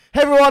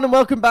Hey everyone, and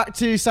welcome back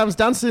to Sam's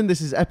Dancing. This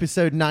is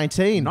episode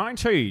 19.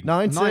 19.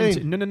 No,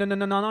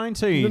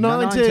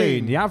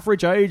 19. The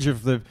average age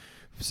of the...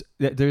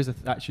 There is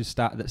actually a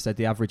stat that said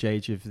the average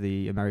age of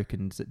the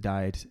Americans that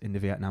died in the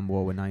Vietnam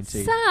War were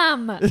 19.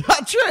 Sam! Is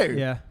that true?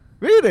 Yeah.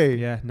 Really?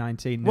 Yeah,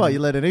 19. Well, you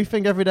learn a new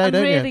thing every day, I'm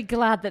don't really you?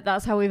 glad that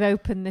that's how we've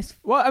opened this.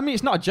 Well, I mean,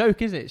 it's not a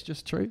joke, is it? It's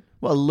just true.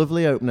 What a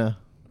lovely opener.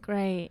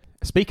 Great.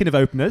 Speaking of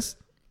openers...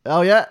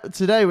 Oh yeah,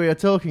 today we are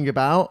talking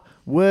about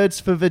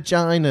words for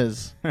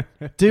vaginas.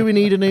 Do we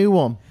need a new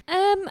one?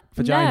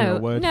 Vagina or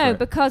word for it?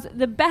 because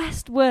the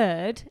best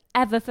word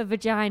ever for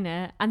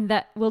vagina, and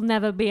that will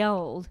never be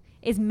old,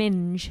 is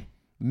minge.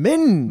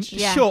 Minge?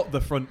 Yeah. Shut the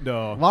front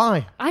door.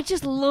 Why? I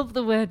just love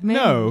the word minge.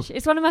 No.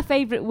 It's one of my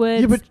favourite words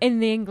Yeah, but- in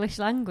the English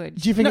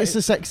language. Do you think No. it's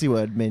a sexy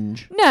word,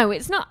 minge? No,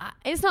 it's not.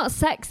 It's not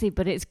sexy,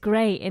 but it's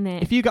great, isn't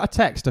it? If you got a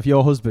text of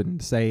your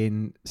husband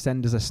saying,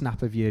 send us a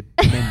snap of your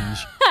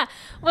minge...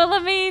 Well, I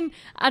mean,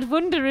 I'd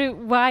wonder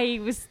why he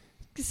was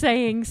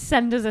saying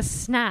send us a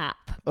snap.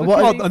 What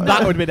Well,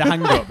 that would be the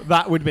hang-up.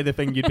 That would be the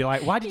thing you'd be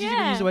like, why did you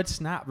Yeah. use the word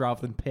snap rather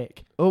than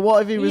pick? Or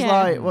what if he was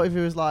Yeah.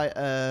 like,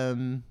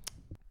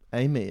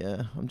 Amy,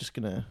 I'm just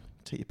gonna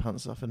take your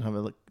pants off and have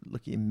a look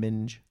at your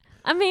minge.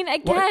 I mean,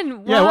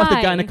 again, why? Yeah, what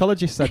if the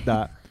gynecologist said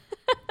that?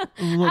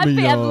 I'd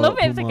love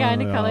it if the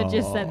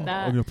gynecologist said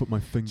that. I'm going to put my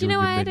finger Do you know,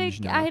 in I your had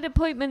minge now. I had an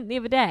appointment the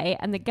other day,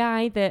 and the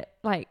guy that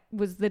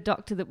was the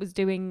doctor that was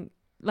doing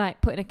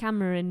putting a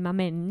camera in my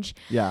minge.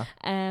 Yeah.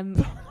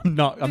 I'm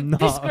not.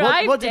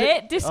 Described What did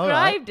it-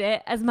 described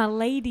it as my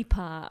lady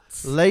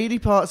parts. Lady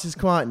parts is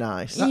quite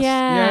nice.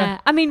 Yeah.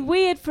 I mean,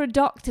 weird for a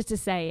doctor to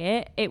say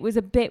it. It was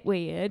a bit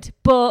weird,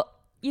 but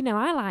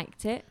I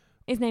liked it.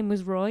 His name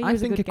was Roy. He I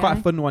was think a good quite guy.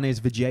 a fun one is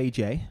the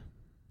JJ.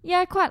 Yeah,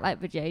 I quite like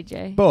the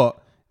JJ. But,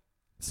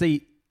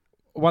 see,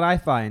 what I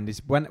find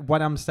is when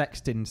I'm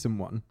sexting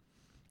someone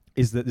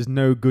is that there's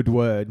no good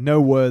word,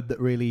 no word that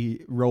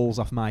really rolls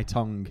off my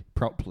tongue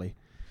properly.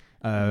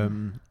 I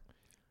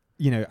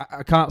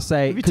can't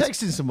say... Have you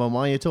texting someone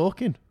while you're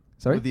talking?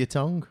 Sorry? With your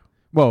tongue?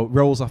 Well,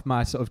 rolls off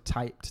my sort of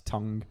typed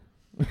tongue.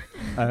 But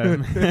I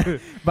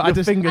Your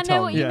just... finger I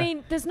know what tongue. you Yeah.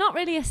 mean. There's not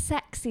really a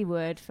sexy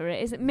word for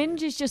it, is it?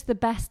 Minge is just the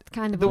best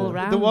kind of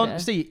all-rounder.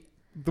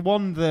 The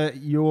one that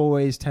you're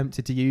always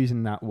tempted to use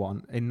in that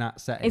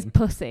setting is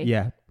pussy.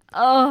 Yeah.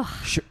 Oh,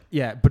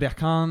 Yeah, but I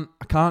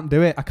can't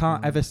do it. I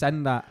can't ever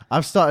send that.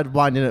 I've started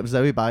winding up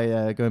Zoe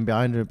by going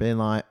behind her and being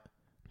like,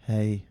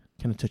 hey,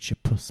 can I touch your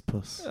puss?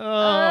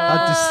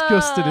 How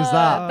disgusting is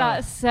that?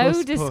 That's so Puss,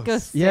 puss.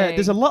 disgusting. Yeah,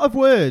 there's a lot of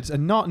words,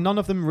 and none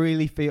of them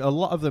really feel. A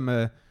lot of them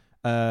are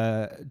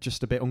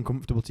just a bit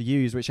uncomfortable to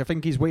use, which I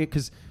think is weird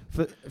because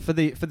for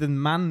the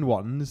man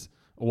ones,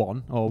 or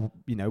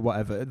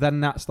whatever, then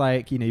that's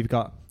like you've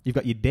got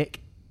your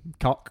dick,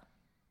 cock.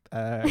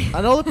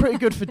 And all are pretty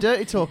good for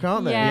dirty talk,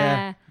 aren't they?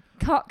 Yeah.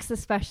 Cocks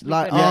especially.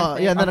 Like, good, aren't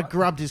they? and then I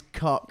grabbed his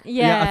cock.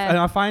 Yeah. And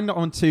I find that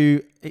on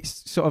too.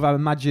 It's sort of I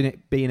imagine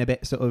it being a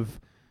bit sort of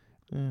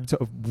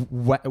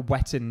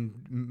wet and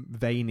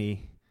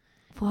veiny.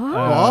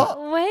 What?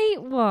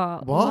 Wait,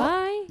 what? What?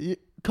 Why?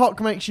 Cock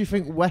makes you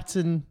think wet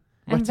and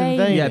And veiny.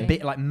 veiny. Yeah, a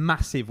bit like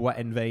massive wet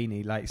and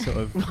veiny, like sort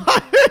of.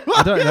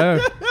 I don't know.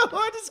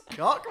 Why does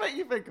cock make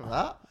you think of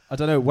that? I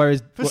don't know.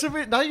 Whereas For some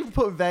reason, now you've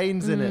put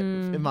veins in it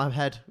in my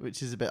head,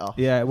 which is a bit off.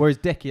 yeah, whereas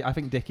dick, I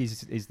think dick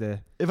is the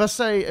If I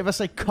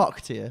say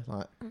cock to you,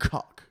 like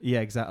cock, yeah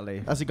exactly.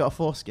 has it got a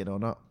foreskin or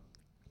not?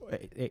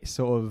 It's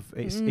sort of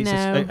it's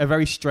No. a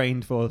very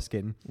strained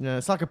foreskin. Yeah,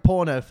 it's like a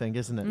porno thing,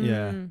 isn't it?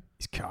 Yeah,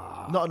 it's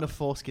car. Not enough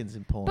foreskins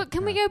in porn. But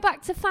can we go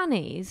back to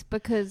fannies?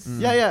 Because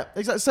Yeah,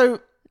 exactly.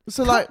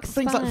 So like Cock's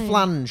things like fine.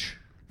 flange.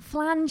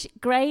 flange,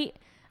 great.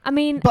 I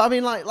mean, But I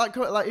mean, like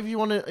if you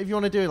want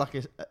to do like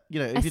if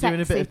you're doing a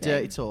bit sexy of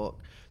dirty thing.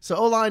 talk. So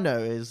all I know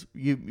is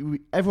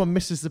everyone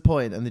misses the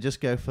point and they just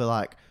go for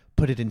like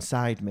put it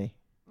inside me,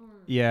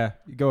 Yeah,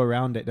 you go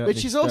around it, don't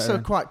which you? is also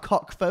quite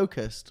cock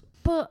focused.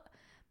 but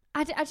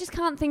I just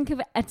can't think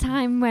of a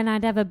time when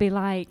I'd ever be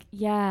like,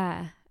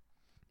 yeah,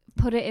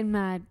 put it in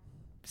my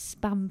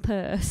spam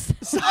purse.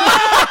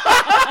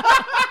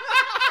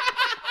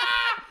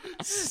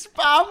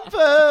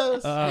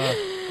 Spampers.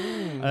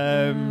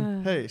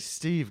 Um, Hey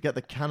Steve, get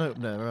the can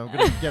opener. I'm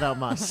gonna get out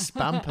my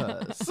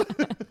spampers.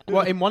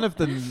 well, in one of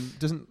them,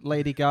 doesn't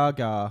Lady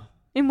Gaga,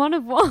 In one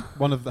of what?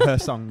 one of her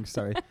songs,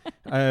 sorry,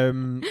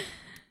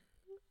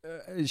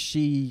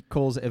 she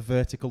calls it a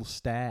vertical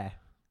stare.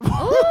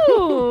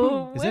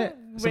 Ooh, Is it?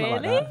 Something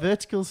like really? that.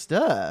 Vertical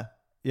stir.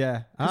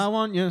 Yeah, I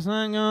want your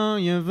slang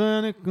on your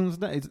vertical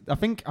stare. I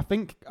think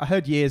I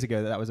heard years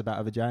ago that was about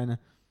a vagina.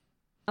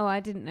 Oh, I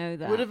didn't know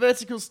that. Would a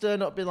vertical stir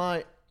not be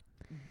like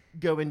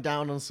going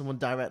down on someone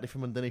directly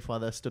from underneath while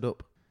they're stood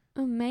up?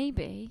 Oh,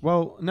 maybe.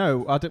 Well,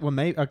 no, I don't. Well,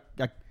 maybe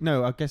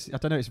no. I guess I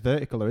don't know. It's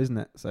vertical, though, isn't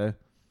it? So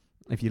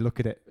if you look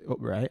at it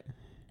upright,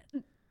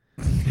 do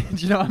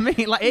you know what I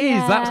mean? Like it is.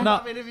 Yeah. That's I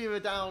not. mean, if you were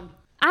down.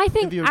 I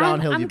think you were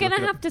downhill, I'm you'd going to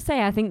look it have to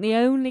say, I think the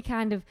only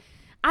kind of...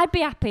 I'd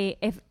be happy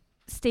if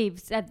Steve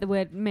said the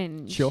word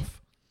minge.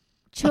 Chuff.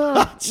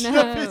 Chuff. Chuff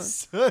No.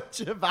 is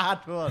such a bad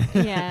one.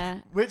 Yeah.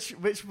 Which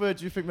word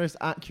do you think most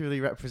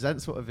accurately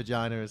represents what a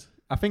vagina is?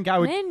 I think I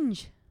would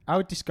Minge.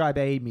 describe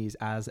Amy's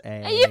as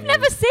a. You've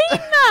never seen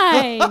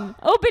mine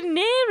or been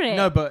near it.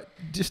 No, but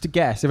just to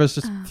guess, if I was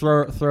just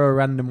throw a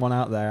random one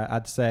out there,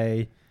 I'd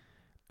say,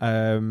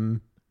 I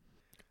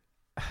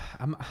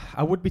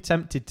would be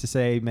tempted to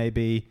say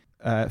maybe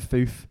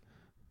foof.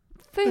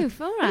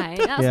 Foof, all right.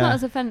 That's Yeah. not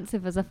as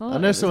offensive as I thought. I it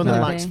know was someone that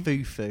gonna likes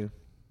be. foo-foo.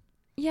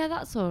 Yeah,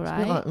 that's all It's a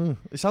right. bit like,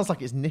 it sounds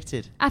like it's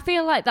knitted. I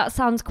feel like that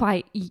sounds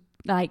quite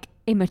like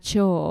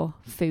immature.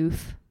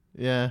 Foof.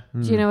 Yeah.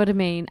 Do you know what I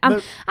mean?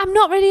 I'm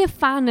not really a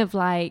fan of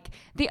like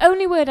the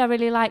only word I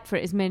really like for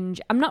it is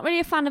minge. I'm not really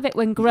a fan of it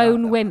when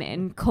grown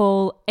women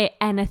call it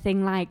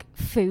anything like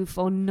foof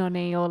or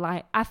nunny or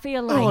like I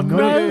feel like Oh,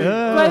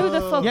 grow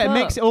the fuck Yeah, it up.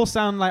 makes it all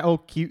sound like all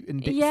cute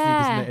and ditzy,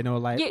 doesn't it? And all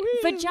like Yeah,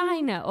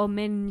 vagina or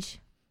minge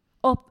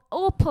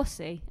or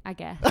pussy, I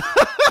guess.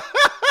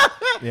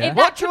 yeah.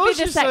 That could be draws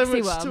the you so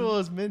sexy much one.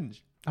 towards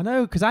minge? I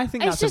know, because I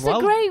think It's that's just a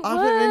great I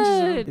think minge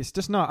is word. It's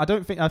just not.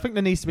 I think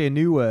there needs to be a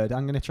new word.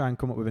 I'm going to try and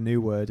come up with a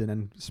new word and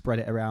then spread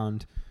it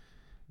around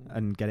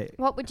and get it.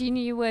 What would your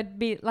new word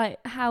be like?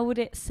 How would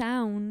it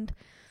sound?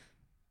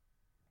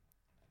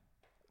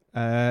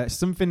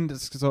 Something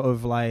that's sort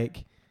of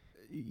like,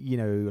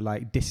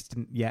 like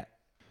distant yet,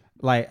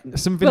 like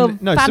something. Well,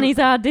 no, fannies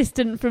are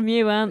distant from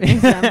you, aren't they?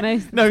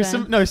 Sam, most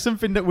of the time?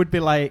 something that would be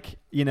like,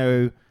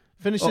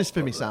 Finish this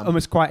for me, Sam.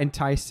 almost quite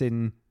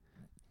enticing,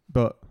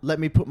 but Let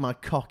me put my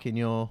cock in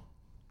your...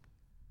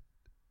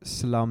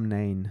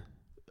 slumnane.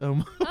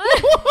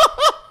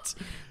 What?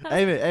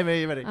 Amy, are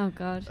you ready? Oh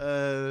God.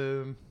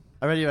 I'm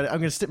ready. I'm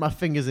going to stick my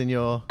fingers in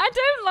your... I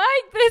don't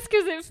like this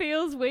because it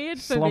feels weird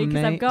for me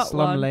because I've got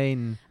one.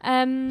 Slumlane.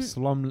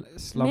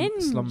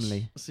 Minge.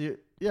 Slumly.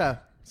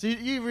 So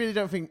you really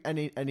don't think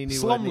any new word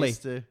Slumly. needs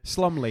to...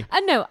 Slumly.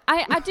 No,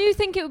 I do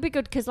think it would be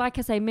good because, like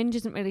I say, minge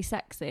isn't really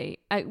sexy.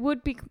 It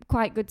would be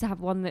quite good to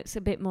have one that's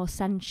a bit more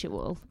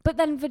sensual. But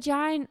then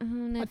vagina,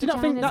 no, I do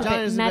not think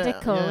vagina's a Vagina's bit a bit-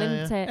 medical,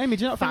 yeah, isn't it? Amy,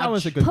 do you not think that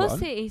was a good one?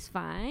 Pussy is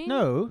fine.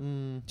 No.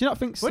 Mm. Do you not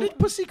think? Where did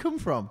pussy come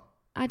from?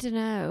 I don't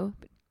know.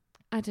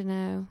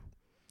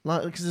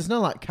 Like, because there's no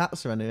like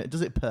cats or anything.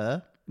 Does it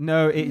purr?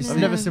 No, it's. I've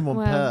No. never seen one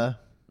Well, purr.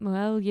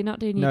 Well, you're not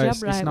doing No, your it's,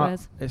 job it's right, not.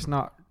 Wes. It's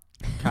not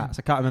cats.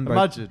 I can't remember.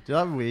 Imagine, did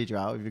that weird you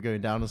out if you're going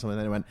down or something and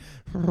then it went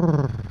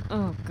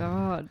Oh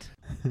God.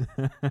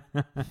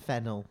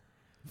 fennel?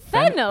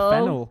 Fennel?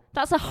 Fennel.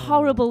 That's a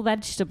horrible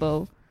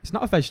vegetable. It's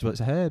not a vegetable.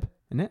 It's a herb,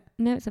 isn't it?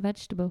 No, it's a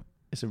vegetable.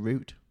 It's a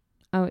root.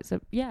 Oh, it's a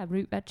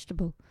root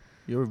vegetable.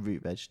 You're a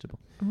root vegetable.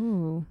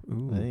 Ooh.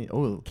 Ooh. Hey,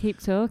 oh, Keep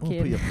oh, put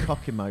talking. your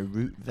cock in my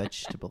root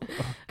vegetable.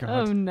 God.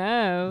 Oh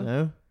no.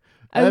 No.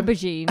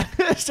 Aubergine.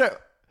 So,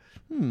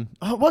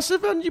 what's the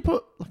one you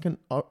put like an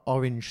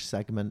orange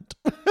segment?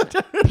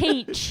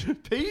 Peach.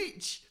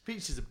 Peach.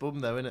 Peach is a bum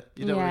though, isn't it?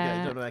 You don't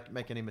Yeah. want to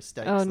make any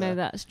mistakes. Oh there. no,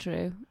 that's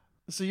true.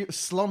 So you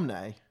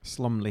slumnay.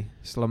 Slumly.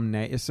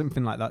 It's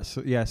something like that.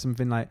 So, yeah,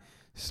 something like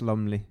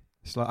slumly.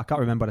 I can't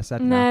remember what I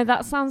said No,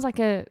 that sounds like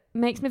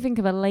makes me think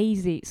of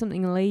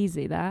something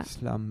lazy. now. That.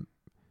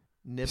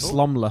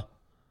 Nibble.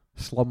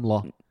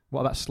 Slumler. What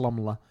about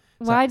slumler?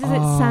 It's Why like, does it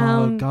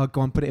sound? Oh God,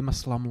 go on, put it in my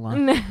slumler.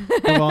 No.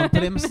 Go on,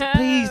 put it in my No.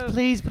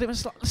 please, put it in my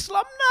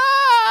slumler.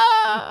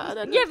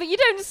 Yeah, but you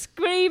don't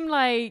scream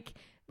like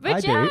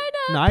vagina. I do.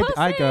 No,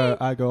 pussy.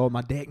 I go, oh,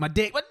 my dick. Oh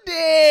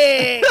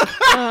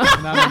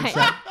And I'm my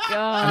upset. And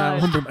I'm God.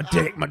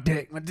 humping my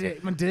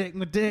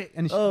dick.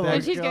 And Oh my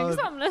And she's going, God.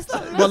 slumless.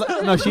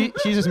 well, no, she's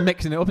just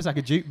mixing it up. It's like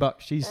a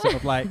jukebox. She's sort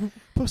of like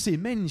pussy,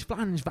 minge,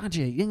 flange,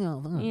 vaggie.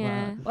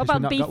 Yeah. Because What we've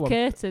about not beef got one.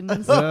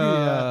 curtains?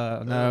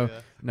 No.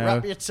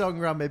 Wrap your tongue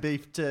around my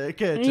beef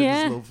curtains,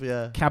 Yeah. love.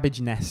 Yeah.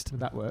 Cabbage nest.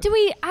 Would that work?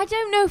 I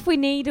don't know if we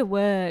need a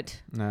word.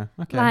 No.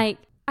 Okay. Like,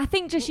 I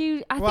think just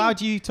use. well, how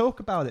do you talk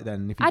about it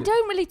then? If you I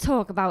don't really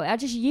talk about it. I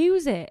just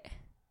use it.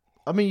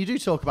 I mean, you do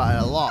talk about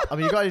it a lot. I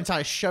mean, you've got an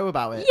entire show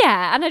about it.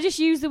 Yeah, and I just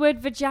use the word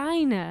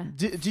vagina.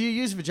 Do you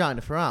use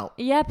vagina throughout?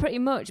 Yeah, pretty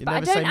much. You But I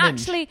never say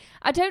don't minge?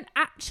 I don't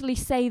actually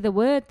say the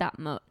word that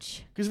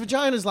much. Because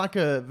vagina's like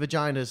a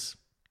vagina's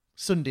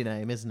Sunday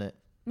name, isn't it?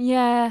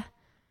 Yeah.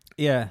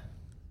 Yeah.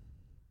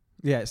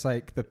 Yeah, it's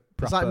like the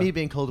proper... It's like me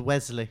being called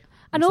Wesley.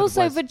 And instead of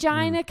also Wes.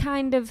 vagina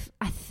kind of,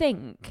 I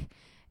think,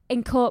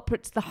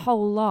 incorporates the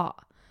whole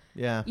lot.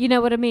 Yeah. You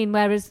know what I mean?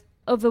 Whereas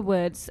other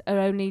words are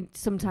only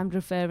sometimes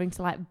referring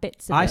to like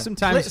bits of I it.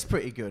 sometimes... Clit's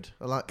pretty good.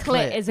 I like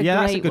Clit is a yeah,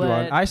 great that's a good word.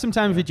 one. I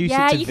sometimes reduce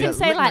Yeah, it to you V. can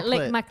say lick my like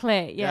lick clit. my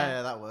clit. Yeah,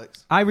 Yeah. that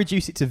works. I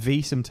reduce it to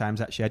V sometimes,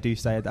 actually. I do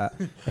say that.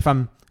 If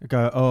I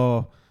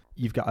go,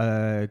 you've got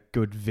a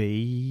good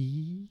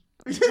V.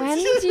 When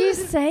do you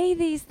say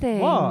these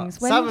things? What?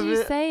 When Some do of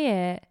you it-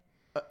 say it?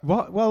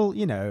 What? Well,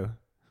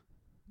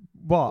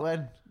 What?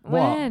 When? What?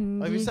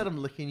 When? Have you You- said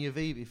I'm licking your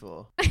V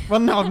before? Well,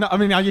 no, I'm not. I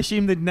mean, I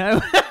assume they'd know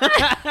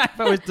if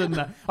I was done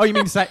that. Oh, you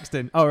mean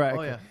sexting? Oh, right.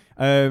 Oh, okay.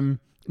 yeah.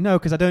 No,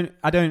 because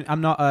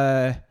I'm not.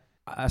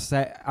 I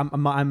say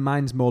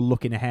mine's more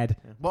looking ahead.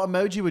 What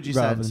emoji would you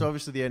Rather send? than- So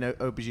obviously the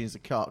aubergine's a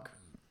cock.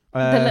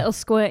 the little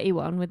squirty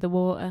one with the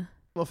water.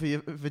 What, for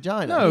your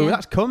vagina? No, Yeah.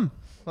 that's cum.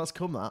 That's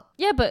cum, that.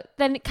 Yeah, but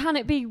then can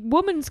it be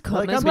woman's cum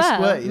Well, it as can be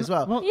well? squirty as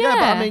well. Well, yeah, but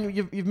yeah. I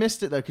mean, you've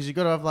missed it though, because you've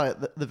got to have like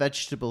the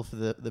vegetable for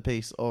the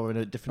piece, or in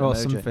a different Or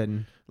emoji.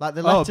 something. Like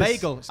the Oh, lettuce.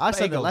 bagel. It's I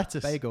said the bagel.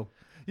 lettuce. Bagel.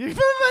 You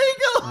put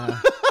bagel.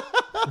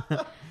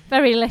 Yeah.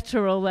 Very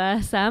literal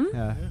there, Sam.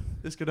 Yeah.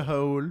 It's got a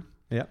hole.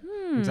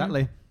 Hmm.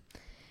 Exactly.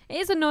 It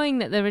is annoying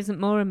that there isn't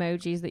more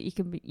emojis that you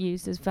can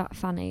use as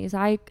fannies.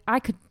 I'd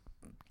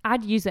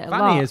use it a lot.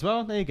 Fanny as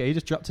well. There you go. You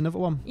just dropped another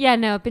one. Yeah,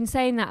 no, I've been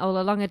saying that all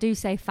along. I do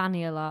say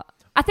fanny a lot.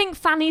 I think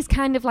fanny's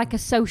kind of like a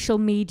social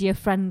media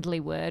friendly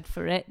word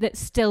for it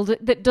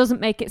that doesn't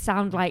make it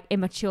sound like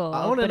immature,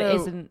 I wanna but it know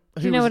isn't.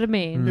 Do who you know was- what I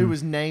mean? Who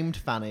was named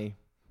Fanny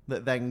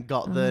that then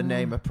got the Oh.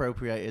 name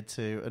appropriated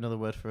to another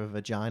word for a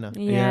vagina?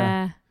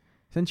 Yeah.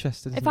 It's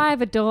interesting. If isn't I it?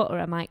 have a daughter,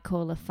 I might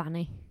call her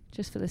Fanny,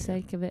 just for the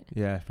sake of it.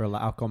 Yeah, for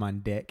like, I'll call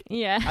mine Dick.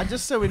 Yeah. And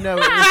just so we know,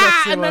 we've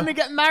got to, and then they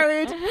get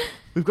married.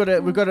 we've got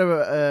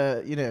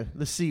to, you know,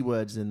 the C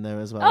words in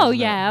there as well. Oh isn't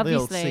yeah, it? The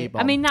old obviously. C-bomb.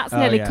 I mean, that's Oh,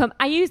 nearly yeah. come.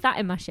 I use that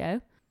in my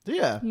show. do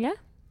you? Yeah,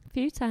 a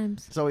few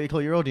times. Is that what you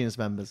call your audience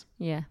members?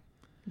 Yeah,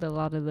 a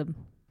lot of them.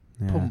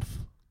 Yeah. Pumph.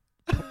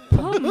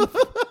 Pump.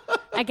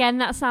 Again,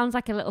 that sounds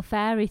like a little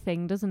fairy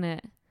thing, doesn't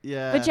it?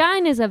 Yeah.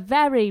 Vaginas are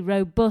very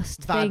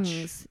robust Vag.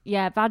 things.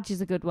 Yeah, vag is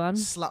a good one.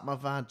 Slap my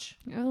vag.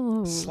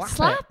 Oh, Slap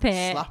slap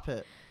it. Slap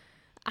it.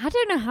 I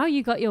don't know how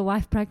you got your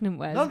wife pregnant,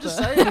 Wes. No, I'm just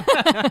but-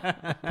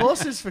 saying.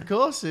 Horses for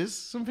courses.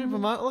 Some people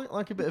might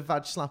like a bit of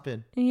vag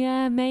slapping.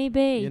 Yeah,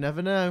 maybe. You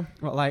never know.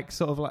 What, like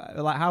sort of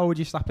like how would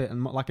you slap it?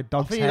 And like a I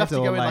dog's think head you'd have to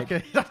or go in like?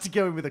 you'd have to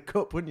go in with a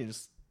cup, wouldn't you?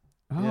 Just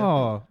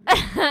Oh,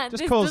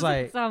 this cause, doesn't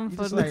like- sound you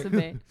fun just, to like-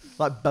 me.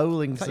 like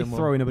bowling it's like you're someone.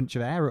 throwing a bunch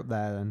of air up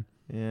there. Then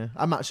Yeah,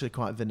 I'm actually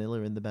quite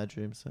vanilla in the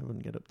bedroom, so I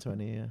wouldn't get up to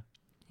any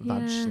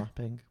vag Yeah.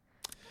 slapping.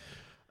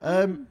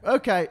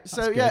 Okay,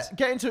 so That's yeah, good.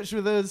 get in touch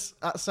with us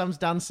at Sam's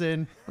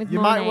Dancing. With You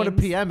more might want to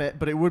names. PM it,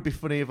 but it would be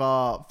funny if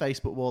our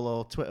Facebook wall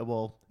or Twitter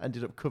wall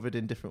ended up covered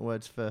in different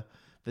words for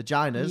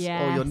vaginas or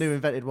your Yes. new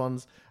invented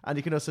ones. And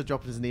you can also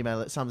drop us an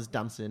email at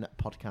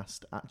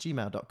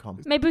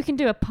samsdancingpodcast@gmail.com. Maybe we can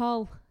do a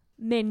poll.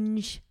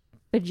 Minge,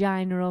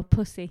 vagina or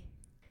pussy.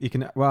 you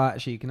can. Well,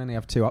 actually, you can only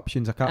have two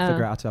options. I can't Oh.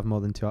 figure out how to have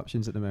more than two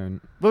options at the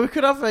moment. Well, we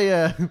could have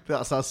a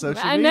that's our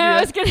social I media. know,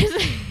 I was going to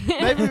say.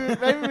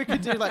 maybe we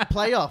could do like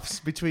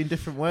playoffs between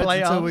different words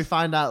until Playoffs. we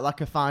find out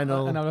like a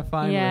final. Another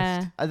finalist.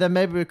 Yeah. And then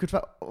maybe we could.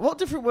 What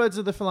different words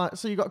are there for like?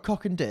 So you got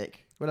cock and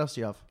dick. What else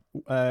do you have?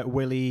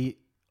 Willie.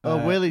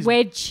 Oh, Willie's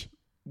Widge.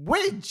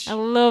 Widge. I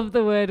love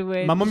the word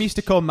widge. My mum used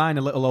to call mine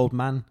a little old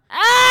man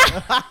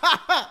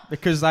Ah!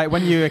 because, like,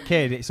 when you're a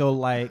kid, it's all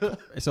like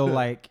it's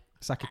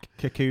like a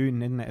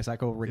cocoon, isn't it? It's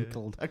like all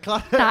wrinkled. A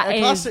That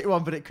is- classic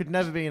one, but it could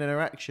never be in an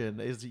erection.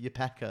 Is your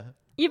pecker?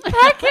 You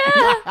pecker!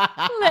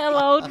 Little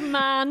old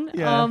man.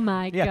 Yeah. Oh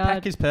my Yeah, god.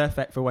 peck is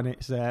perfect for when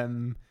it's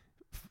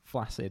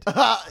flaccid.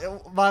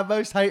 My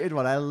most hated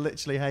one. I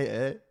literally hate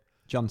it.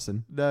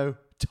 Johnson. No,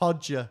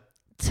 Todger.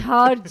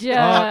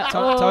 Todger.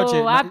 Oh,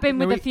 Todger. I've been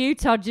No, with we- a few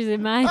Todgers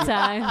in my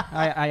time.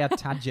 I had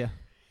Tadger.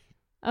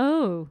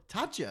 Oh,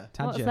 Tadger.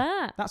 what's Tadger.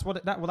 that? That's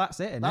what. That's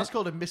it. Isn't That's it?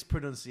 called a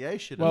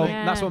mispronunciation. Well,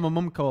 Yeah. that's what my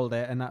mum called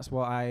it, and that's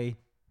what I.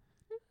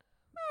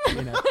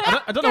 You know,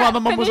 I don't know why my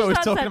mum was Finish always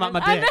that talking about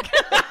my sentence.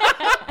 dick.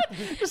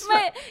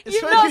 Mate, it's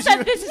you've funny not 'cause said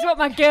you- this is what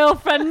my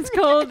girlfriend's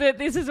called it.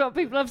 This is what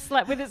people have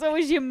slept with. It's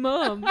always your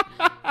mum.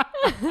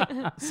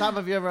 Sam,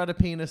 have you ever had a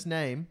penis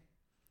name?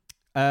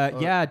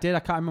 Yeah, I did. I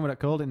can't remember what I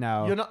called it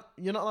now. You're not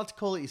allowed to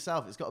call it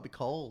yourself. It's got to be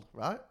called,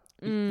 right?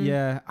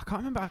 Yeah, I can't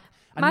remember.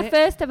 My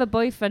first ever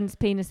boyfriend's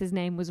penis's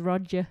name was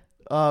Roger.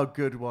 Oh,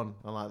 good one.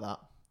 I like that.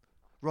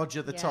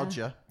 Roger the Yeah.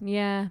 Todger.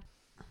 Yeah.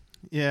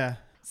 Yeah.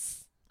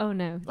 Oh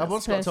no. I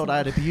once got told I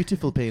had a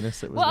beautiful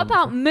penis. That was What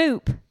wonderful. about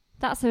Moop?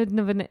 That's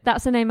another.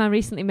 That's a name I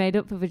recently made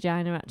up for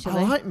vagina.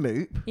 Actually. I like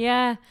Moop.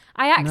 Yeah,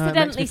 I No, it makes me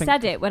accidentally think-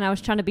 said it when I was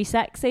trying to be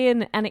sexy,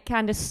 and it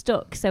kind of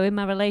stuck. So in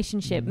my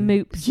relationship,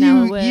 Moop's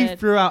now a You word.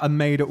 threw out a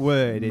made-up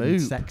word in Moop.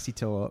 sexy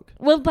talk.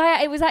 Well,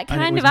 it was like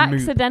And it kind was of Moop.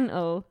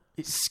 accidental.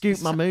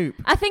 Scoop my Moop.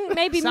 I think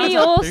maybe Sounds me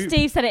like or poop.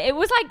 Steve said it. It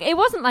was like it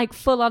wasn't like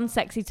full on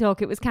sexy talk.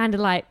 It was kind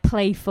of like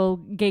playful,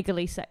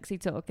 giggly sexy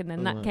talk, and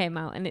then that Right. came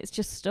out, and it's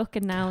just stuck,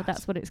 and now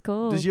that's what it's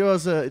called. Does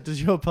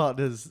your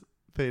partner's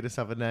penis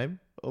have a name,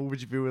 or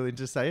would you be willing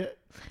to say it?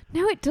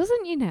 No, it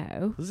doesn't. You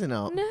know. Does it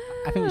not? No.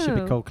 I think it should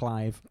be called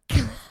Clive.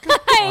 Clive.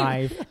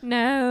 Clive.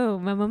 No,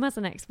 my mum has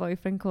an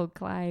ex-boyfriend called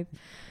Clive.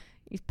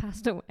 He's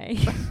passed away.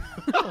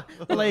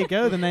 Well, there you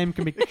go. The name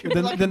can be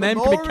the, like the a name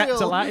can be kept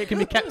memorial. alive. It can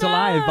be kept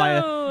alive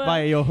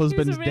via your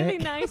husband's He's a really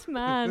dick. nice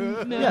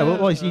man. No. Yeah.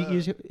 Well, is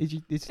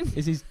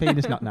his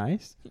penis not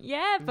nice?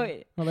 Yeah,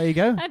 but Well, there you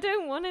go. I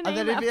don't want to And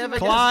name then it if you after ever my-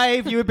 get-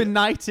 Clive, you have been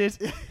knighted.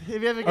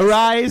 Have you ever get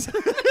Arise.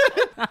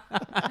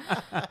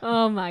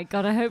 Oh my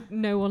god! I hope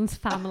no one's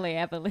family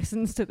ever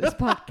listens to this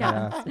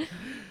podcast.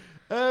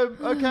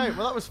 Okay,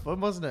 well that was fun,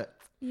 wasn't it?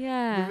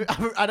 Yeah.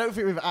 I don't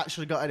think we've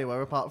actually got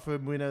anywhere apart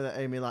from we know that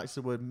Amy likes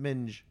the word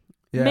minge.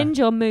 Yeah. Minge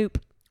or Moop?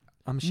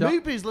 I'm shocked.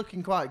 Moop is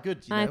looking quite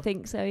good, you know. I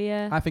think so.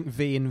 Yeah. I think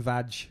V in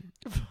vag.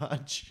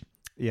 Fudge.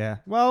 Yeah.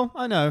 Well,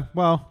 I know.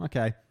 Well,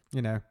 okay.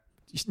 You know.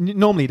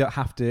 normally you don't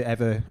have to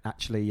ever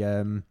actually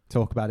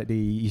talk about it. Do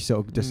you? You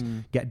sort of just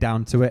get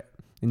down to it,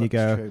 and That's you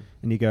go, true.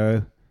 and you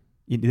go.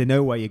 They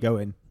know where you're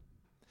going,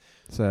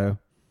 so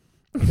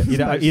you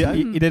don't.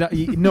 You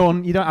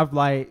don't have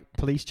like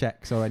police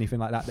checks or anything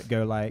like that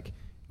go like,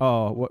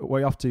 oh, where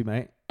are you off to,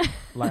 mate?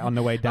 Like on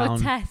the way down. Or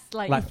test,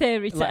 like your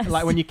theory test.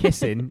 Like when you're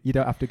kissing, you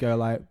don't have to go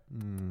like,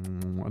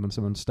 and then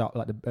someone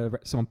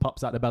someone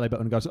pops out the belly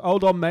button and goes,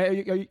 hold on,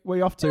 mate, where are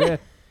you off to here?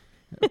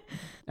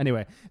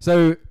 Anyway,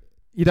 so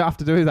you don't have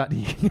to do that.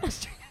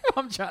 What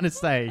I'm trying to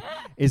say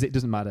is it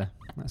doesn't matter.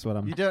 That's what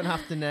I'm... You don't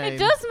have to name... It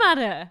does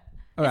matter.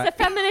 All it's right. a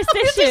feminist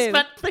We just issue.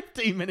 spent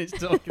 15 minutes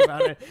talking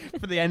about it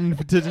for the end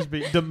to just be,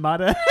 it doesn't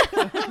matter.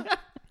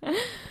 I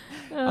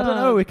don't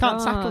know, we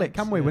can't tackle it,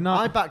 can we? We're not...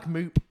 I back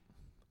Moop.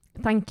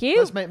 Thank you.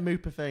 Let's make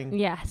Moop a thing.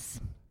 Yes.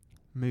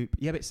 Moop.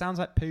 Yeah, but it sounds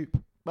like poop.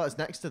 Well, it's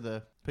next to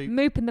the poop.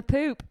 Moop and the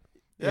poop.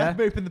 Yeah, Yeah.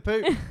 Moop and the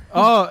poop.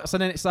 Oh, so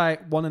then it's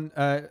like 1 and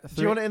 3.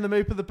 Do you want it in the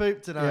Moop and the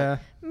poop tonight? Yeah.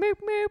 Moop,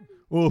 moop.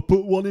 Oh,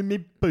 put 1 in me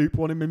poop,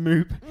 1 in me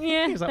moop.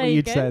 Yeah, Is that there what you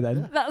you'd go. say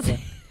then? That's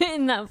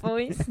in that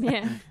voice,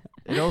 yeah.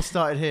 It all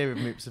started here with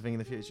Moop's a thing in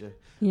the future.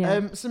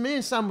 Yeah. So me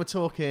and Sam were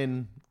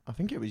talking, I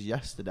think it was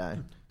yesterday,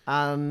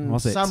 and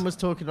Was it? Sam was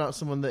talking about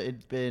someone that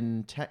had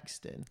been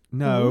texting,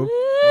 No.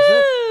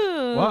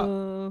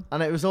 Ooh.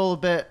 and it was all a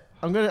bit.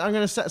 I'm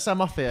gonna set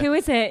Sam off here. Who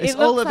is it? It's It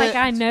all looks a like bit-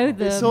 I know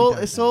them.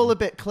 It's all a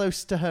bit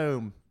close to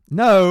home.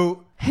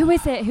 No. Who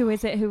is it? Who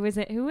is it? Who is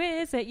it? Who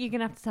is it? You're going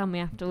to have to tell me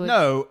afterwards.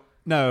 No.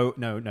 No.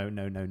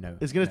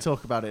 He's gonna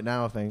talk about it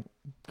now, I think.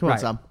 Come on, Right.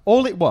 Sam.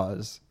 All it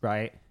was,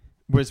 right,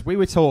 was we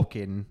were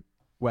talking,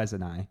 Wes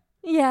and I.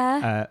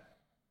 Yeah.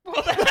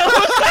 What the hell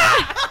was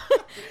that?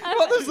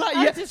 What was that?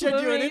 I'm Yeah, just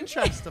Genuine worried.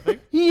 interest, I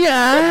think.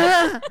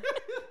 Yeah.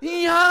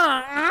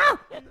 Yeah.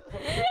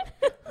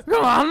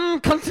 Go on,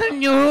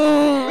 continue.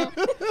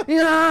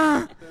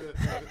 Yeah.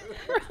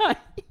 Right.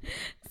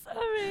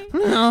 Sorry.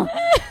 No.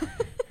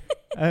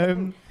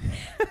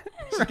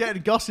 She's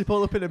getting gossip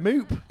all up in a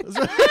Moop.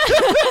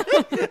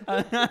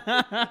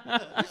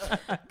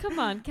 Come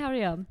on,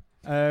 carry on.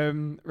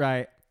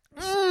 Right.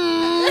 Go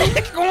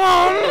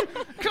on.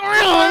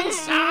 Carry on,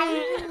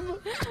 Sam.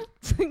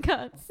 For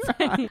God's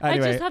sake. I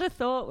Anyway. just had a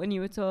thought when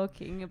you were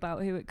talking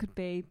about who it could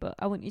be, but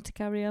I want you to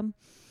carry on.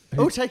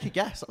 Oh, take a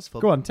guess. That's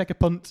fun. Go on, take a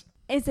punt.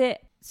 Is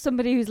it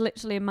somebody who's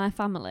literally in my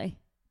family?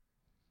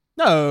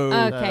 No.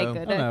 Okay, No.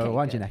 good. Oh, no, okay,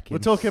 why'd you good. neck We're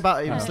him? talking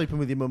about him Oh. sleeping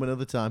with your mum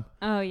another time.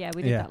 Oh, yeah,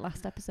 we did Yeah. that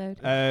last episode.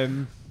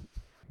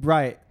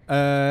 Right.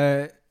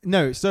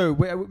 No, so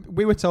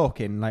we were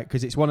talking, like,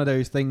 because it's one of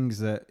those things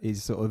that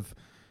is sort of,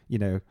 you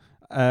know,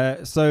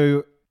 You're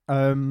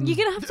going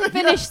to have to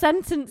finish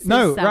sentences,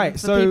 No, Sam, right, for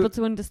so- people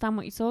to understand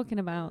what you're talking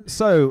about.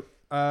 So,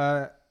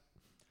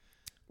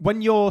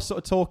 when you're sort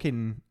of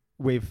talking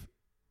with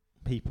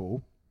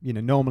people, you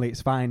know, normally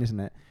it's fine, isn't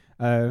it?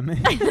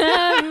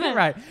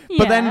 Right.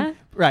 But then,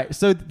 right,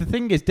 so the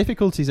thing is,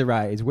 difficulties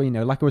arise where, you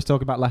know, like I was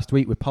talking about last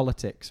week with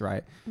politics,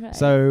 right? Right.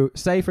 So,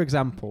 say, for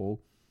example,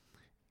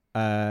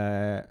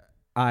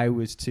 I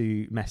was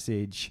to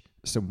message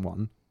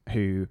someone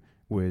who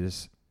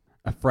was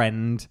a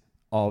friend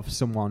of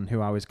someone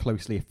who I was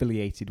closely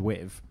affiliated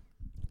with.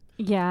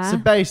 Yeah. So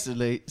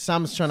basically,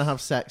 Sam's trying to have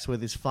sex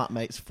with his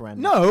flatmate's friend.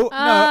 No, okay.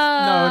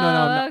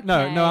 I'm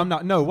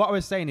not. No, what I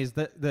was saying is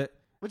that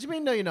What do you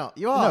mean? No, you're not.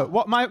 You are. no,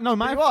 what my You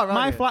are, aren't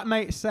my you?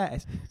 flatmate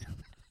said.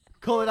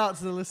 Call it out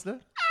to the listener.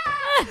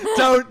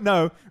 Don't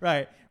know,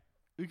 right?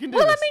 We can do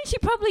Well, I this. mean, she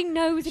probably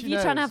knows if She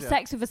you're trying to have knows, yeah.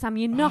 sex with her, Sam.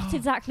 You're not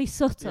exactly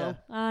subtle,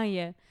 Yeah. are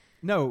you?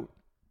 No.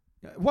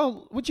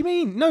 Well, what do you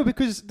mean? No,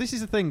 because this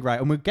is the thing, right?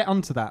 And we'll get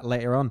onto that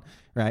later on,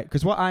 right?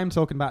 Because what I'm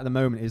talking about at the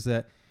moment is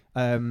that,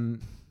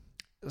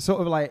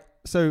 sort of like,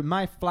 so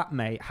my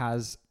flatmate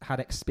has had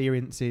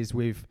experiences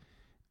with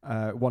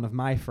one of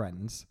my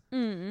friends.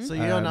 Mm. So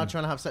you're now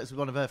trying to have sex with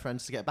one of her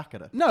friends to get back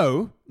at her.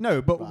 No,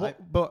 but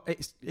Right. but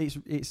it's.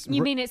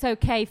 You mean it's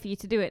okay for you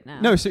to do it now?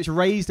 No, so it's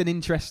raised an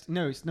interest.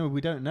 No,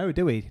 we don't know,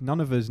 do we? None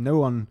of us, no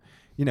one,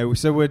 you know.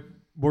 So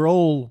we're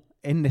all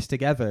in this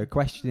together,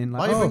 questioning like.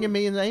 Why are you oh. bringing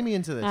me and Amy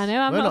into this? I know,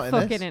 I'm We're not in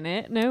fucking this. in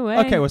it. No way.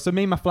 Okay, well, so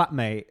me and my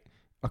flatmate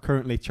are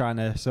currently trying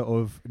to sort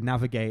of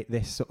navigate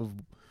this sort of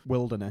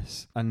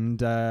wilderness, and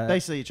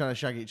Basically, you're trying to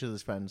shag each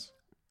other's friends.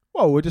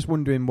 well, we're just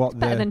wondering what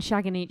Better the than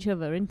shagging each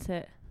other, isn't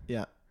it?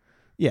 Yeah.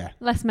 yeah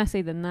Less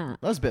messy than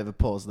that. That was a bit of a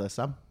pause there,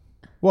 Sam.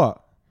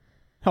 what?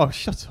 Oh,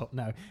 shut up!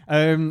 No,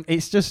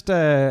 it's just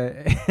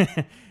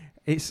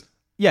it's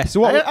yeah.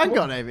 So what? Hang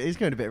on, Amy. He's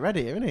going a bit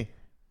ready, isn't he?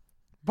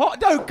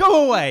 What? No,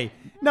 go away!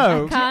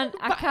 No,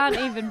 I can't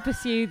even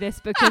pursue this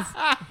because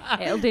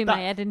it'll do my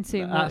head in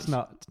too much.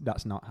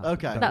 That's not how.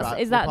 Okay. That's-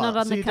 right, is that we're not part.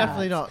 on so the you're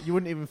definitely cards? not. You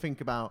wouldn't even think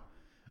about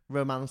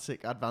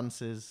romantic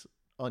advances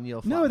on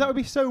your. No, flatmate. that would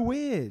be so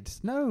weird.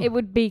 No, It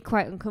would be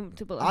quite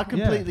uncomfortable. I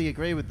completely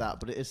agree with that,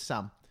 but it is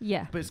Sam.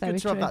 Yeah, But it's very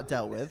good to have true. that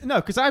dealt with. No,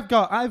 because I've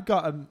got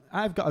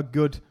a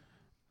good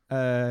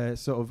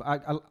sort of.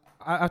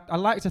 I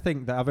like to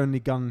think that I've only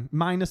gone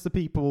minus the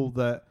people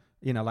that,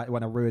 you know, like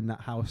when I ruined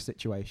that house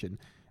situation.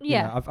 You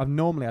Yeah. know, I've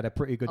normally had a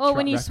pretty good. Or track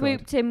when you record.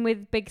 swooped in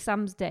with Big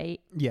Sam's date.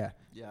 Yeah.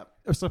 Yeah.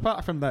 So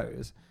apart from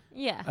those,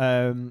 Yeah.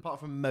 Apart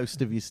from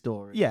most of your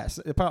stories. Yes,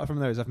 apart from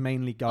those, I've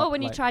mainly got. Oh,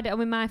 when you like, tried it on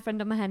with my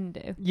friend on my hen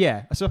do.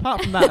 Yeah, so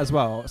apart from that as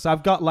well, so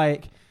I've got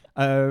like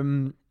a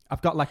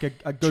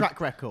good track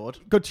record.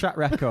 Good track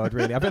record,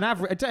 really. I've been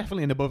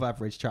definitely an above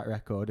average track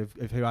record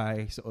of who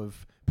I sort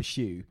of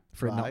pursue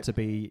for it not to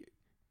be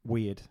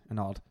weird and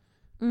odd.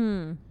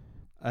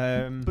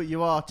 But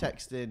you are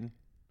texting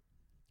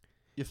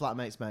your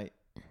flatmate's mate.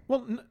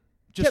 Well,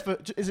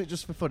 is it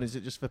just for fun? Is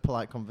it just for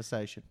polite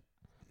conversation?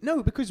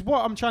 No, because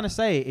what I'm trying to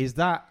say is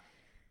that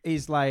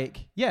is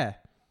like, yeah.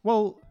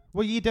 Well,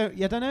 you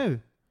don't. I don't know.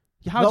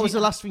 What was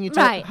the last thing you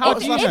talked? Right. What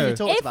was the last thing you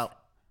talked about?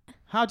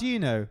 How do you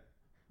know?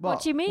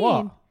 What do you mean?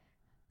 What?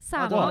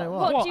 Sam,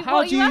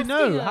 How do you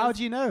know? How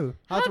do you know?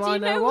 How do I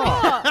know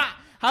what?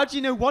 How do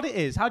you know what it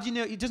is? How do you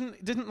know it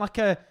doesn't like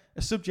a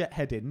subject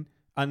heading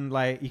and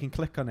like you can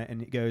click on it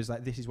and it goes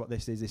like this is what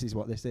this is, this is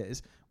what this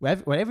is. Where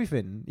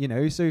everything, you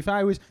know. So if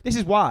I was, this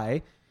is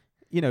why,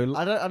 you know.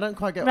 I don't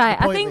quite get right.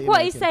 The point I think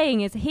what he's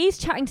saying is he's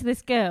chatting to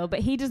this girl, but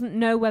he doesn't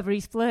know whether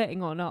he's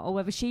flirting or not, or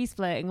whether she's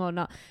flirting or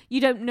not.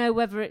 You don't know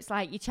whether it's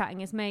like you're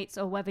chatting as mates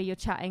or whether you're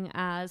chatting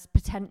as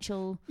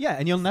potential. Yeah,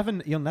 and you'll never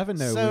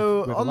know.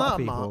 So with on a lot that of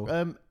people.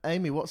 mark,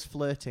 Amy, what's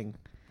flirting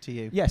to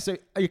you? Yeah. So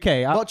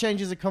okay. What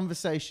changes a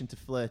conversation to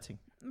flirting?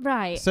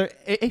 Right. So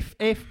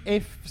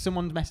if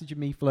someone's messaging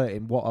me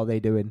flirting, what are they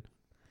doing?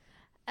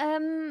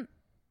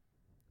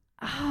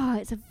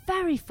 It's a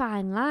very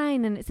fine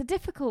line, and it's a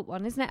difficult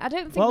one, isn't it? I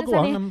don't think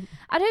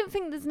I don't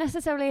think there's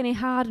necessarily any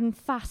hard and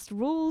fast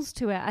rules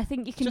to it. I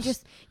think you can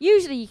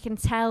usually you can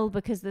tell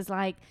because there's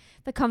like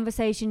the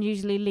conversation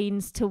usually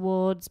leans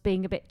towards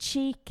being a bit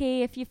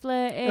cheeky if you're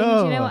flirting. Do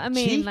you know what I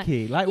mean?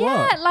 Cheeky, like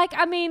what? Yeah, like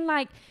I mean,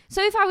 like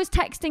so if I was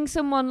texting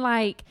someone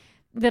like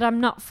that I'm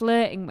not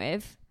flirting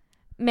with,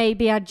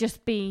 maybe I'd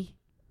just be.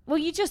 Well,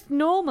 you're just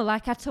normal,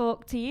 like I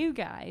talk to you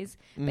guys.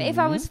 But if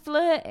I was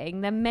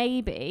flirting, then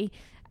maybe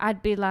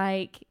I'd be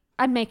like,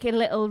 I'd make a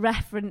little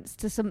reference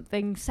to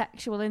something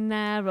sexual in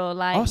there, or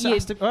like.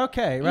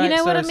 Okay, right. You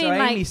know what I mean? So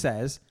like, Amy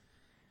says.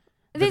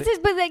 This is,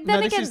 but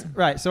then again.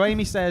 Right. So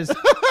Amy says.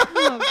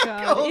 Oh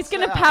God! It's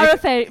going to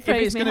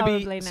paraphrase me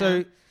horribly now.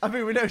 So I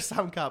mean, we know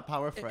Sam can't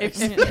paraphrase.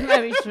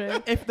 Very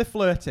true. If the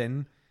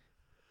flirting,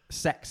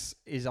 sex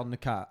is on the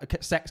card.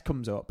 Sex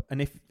comes up,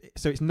 and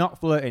it's not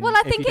flirting. Well,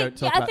 I think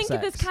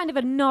there's kind of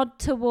a nod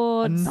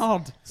towards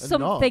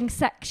something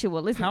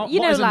sexual, isn't it?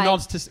 You know, like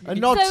a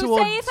nod towards. So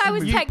say if I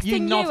was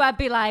texting you, I'd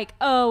be like,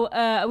 "Oh,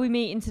 are we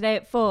meeting today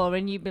at 4?"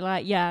 And you'd be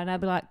like, "Yeah," and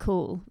I'd be like,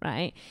 "Cool,"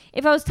 right?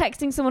 If I was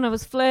texting someone I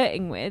was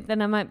flirting with,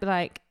 then I might be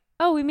like,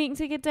 "Oh, we meeting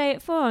today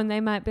at 4," and they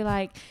might be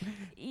like,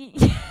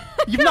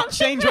 "You've not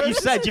changed what you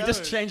said. You've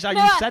just changed how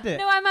you said it."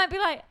 No, I might be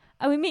like,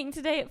 "Are we meeting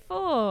today at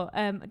 4?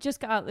 Just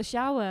got out of the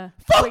shower."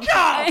 Fuck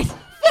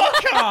off!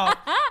 Fuck off!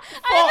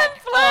 I haven't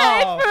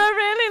flirted for a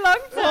really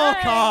long time.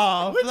 Fuck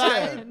off!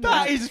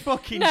 That is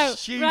fucking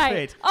stupid.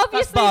 Right.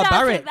 Obviously, that's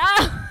barbaric.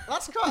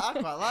 That's quite. I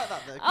quite like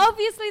that though.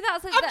 Obviously,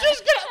 that's. I'm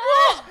just gonna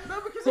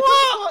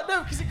what?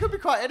 No, because it could be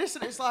quite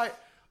innocent. It's like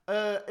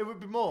it would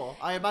be more.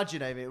 I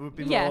imagine, Amy. It would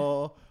be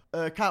more.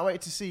 Can't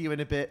wait to see you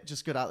in a bit.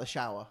 Just got out the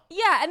shower.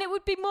 Yeah, and it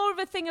would be more of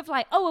a thing of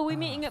like, oh, are we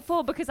meeting at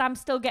 4 because I'm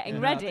still getting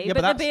ready? Yeah,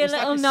 but there'd be a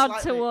little nod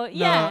toward.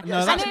 No,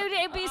 and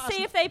it'd be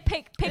see if they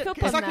pick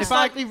up on that. It's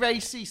slightly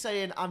racy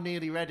saying I'm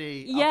nearly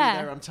ready. I'll be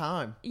there on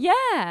time.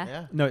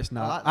 Yeah. No, it's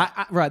not.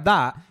 Like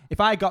that.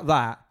 If I got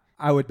that,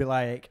 I would be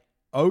like,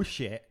 oh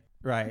shit.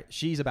 Right,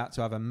 she's about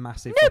to have a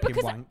massive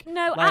fucking wank.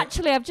 No,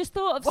 actually, I've just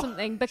thought of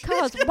something.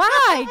 Because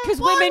why?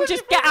 Because women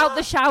just get out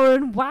the shower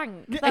and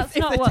wank. That's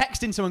if they're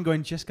texting someone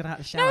going, just get out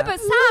the shower. No, but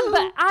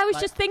Sam, I was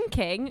just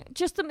thinking,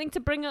 just something to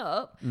bring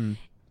up.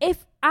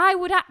 If I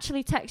would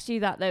actually text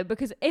you that though,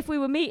 because if we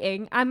were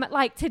meeting, I'm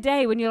like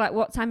today when you're like,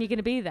 what time are you going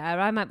to be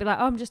there? I might be like,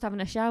 oh, I'm just having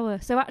a shower.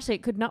 So actually,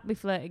 it could not be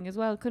flirting as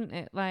well, couldn't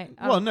it? Like,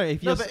 well, no,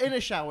 but in a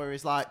shower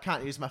is like,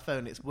 can't use my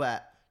phone. It's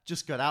wet.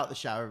 Just got out the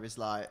shower is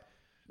like.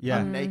 Yeah.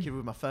 I'm naked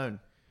with my phone.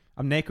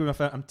 I'm naked with my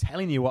phone. I'm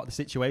telling you what the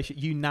situation.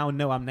 You now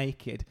know I'm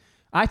naked.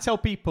 I tell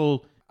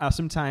people I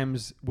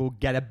sometimes will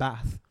get a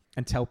bath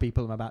and tell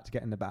people I'm about to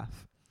get in the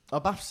bath.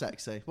 A bath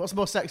sexy? What's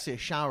more sexy, a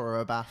shower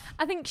or a bath?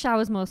 I think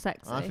shower's more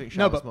sexy. I think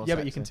shower's more sexy.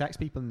 But you can text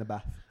people in the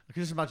bath. I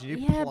can just imagine you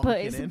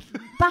plonking in.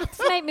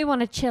 Baths make me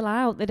want to chill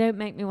out. They don't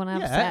make me want to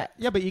have sex.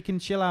 Yeah, but you can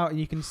chill out and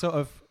you can sort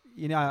of,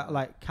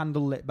 like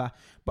candlelit bath.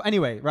 But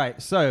anyway,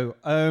 right. So,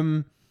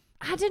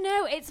 I don't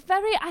know. It's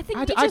very. I think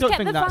you just get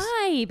the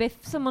vibe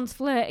if someone's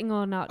flirting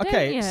or not.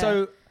 Okay, don't you?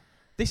 So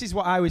this is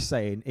what I was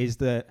saying: is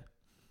that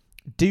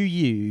do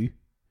you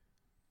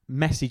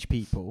message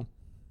people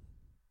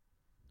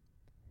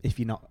if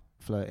you're not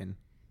flirting?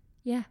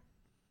 Yeah.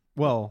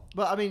 Well,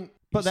 but I mean,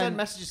 you send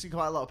messages to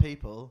quite a lot of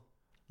people.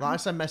 Like I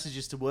send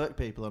messages to work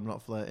people. I'm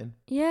not flirting.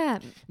 Yeah.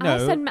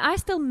 No. I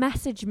still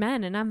message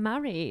men, and I'm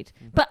married.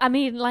 But I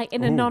mean, like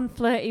in a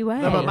non-flirty way.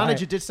 No, my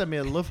manager did send me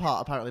a love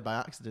heart apparently by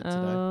accident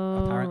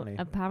today.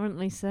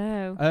 Apparently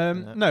so.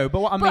 No, but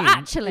what I mean. But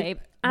actually,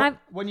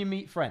 when you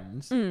meet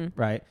friends,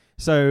 right?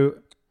 So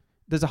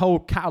there's a whole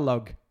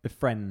catalogue of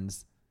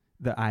friends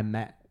that I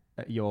met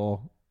at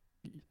your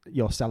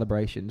your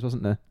celebrations,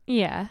 wasn't there?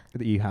 Yeah.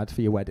 That you had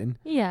for your wedding,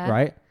 Yeah.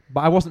 right?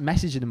 But I wasn't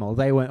messaging them all.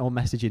 They weren't all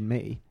messaging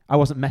me. I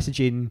wasn't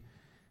messaging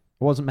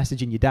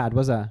your dad,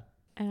 was I?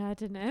 I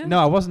don't know. No,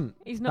 I wasn't.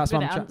 He's not That's good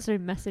what at I'm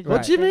answering messages.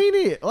 What do you mean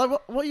it? Like,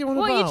 what are you on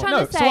What about? are you trying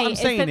No, to so say what I'm is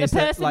saying that the is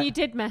that, person like- you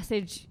did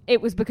message,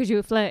 it was because you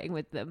were flirting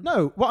with them?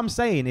 No, what I'm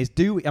saying is,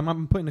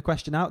 I'm putting the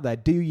question out there.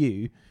 Do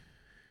you,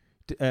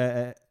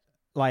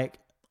 like,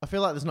 I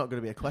feel like there's not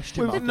going to be a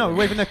question mark.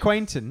 with an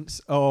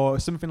acquaintance or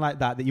something like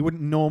that you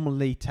wouldn't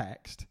normally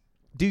text?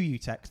 Do you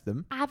text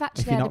them? I've If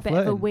actually you're had a not bit of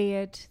a flirting.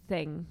 weird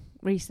thing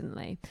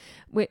recently,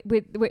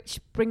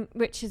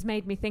 which has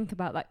made me think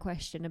about that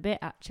question a bit,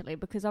 actually,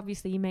 because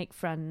obviously you make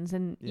friends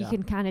and you Yeah.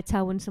 can kind of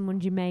tell when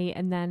someone's your mate,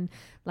 and then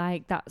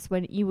like that's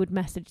when you would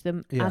message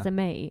them Yeah. as a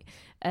mate.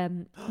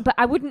 But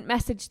I wouldn't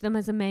message them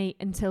as a mate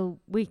until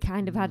we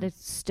kind of had a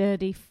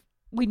sturdy.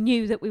 We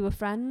knew that we were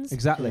friends.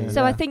 Exactly.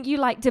 So yeah. I think you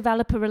like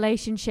develop a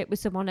relationship with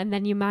someone, and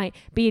then you might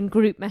be in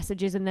group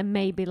messages, and then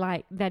maybe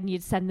like then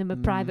you'd send them a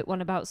private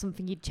one about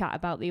something you'd chat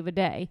about the other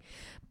day.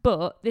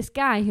 But this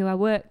guy who I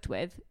worked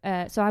with,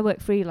 so I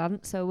work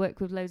freelance, so I work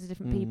with loads of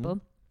different people.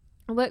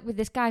 I worked with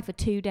this guy for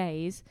 2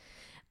 days,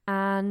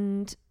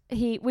 and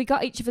we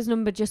got each of his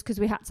number just because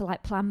we had to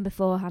like plan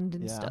beforehand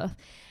and stuff.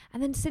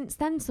 And then since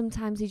then,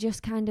 sometimes he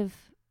just kind of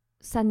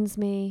sends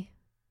me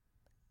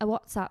a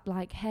WhatsApp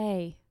like,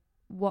 "Hey,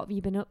 what have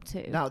you been up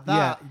to?" Now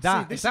that see,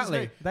 this is exactly.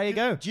 very- There you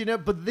go. Do you know?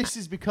 But this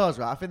is because,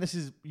 right? I think this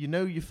is,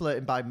 you're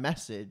flirting by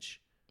message.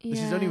 This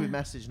is only with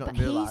message, not But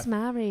in real he's life.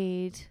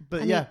 married.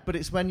 But and yeah, but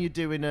it's when you're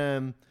doing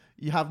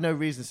you have no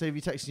reason. So if you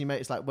text your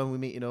mate, it's like, when we're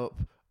meeting up,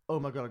 oh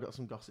my god, I got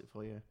some gossip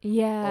for you.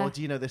 Yeah. Or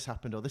do you know this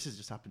happened? Or this has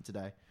just happened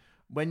today.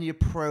 When you're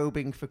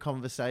probing for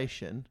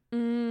conversation,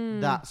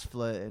 that's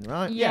flirting,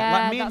 right? Yeah,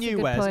 like me and that's a you,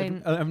 good Wes,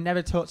 point. have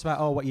never talked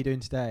about, what you're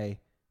doing today.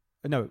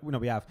 No,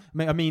 we have.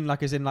 I mean,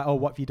 like, as in, like,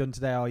 what have you done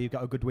today? Or you've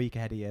got a good week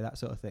ahead of you, that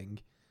sort of thing.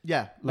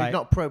 Yeah, Like- we've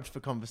not probed for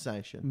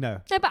conversation.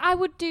 No. No, but I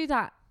would do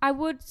that. I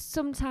would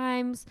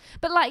sometimes,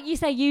 but like you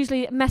say,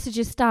 usually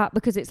messages start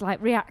because it's like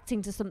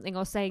reacting to something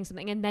or saying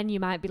something, and then you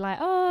might be like,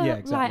 "Oh, Yeah,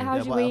 exactly. right, how's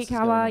Yeah, your what else week? is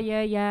How going are on?" you?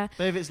 Yeah."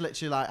 But if it's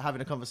literally like having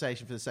a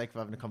conversation for the sake of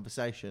having a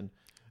conversation,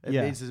 it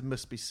Yeah. means there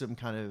must be some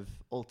kind of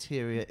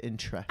ulterior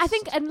interest. I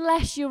think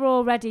unless you're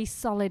already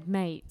solid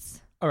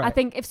mates. All right. I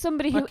think if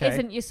somebody who Okay.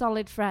 not your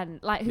solid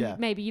friend, like who Yeah.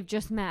 maybe you've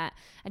just met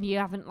and you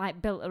haven't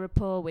like built a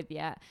rapport with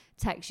yet,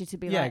 texts you to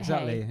be yeah, like,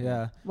 exactly. "Hey,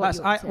 Yeah. what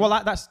you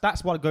up to?"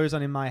 That's what goes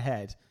on in my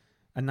head,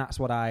 and that's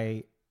what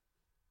I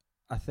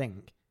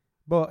think.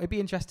 But it'd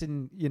be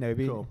interesting, it'd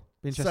be, Cool.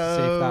 be interesting to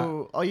see if that.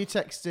 So, are you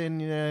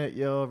texting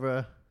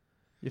your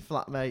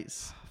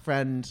flatmate's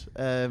friend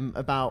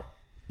about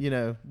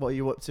what are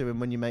you up to and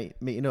when you're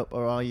meeting up,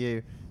 or are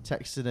you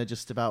texting her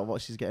just about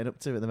what she's getting up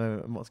to at the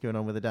moment and what's going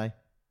on with the day?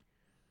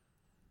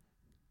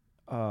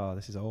 Oh,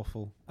 this is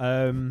awful.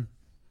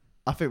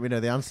 I think we know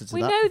the answer to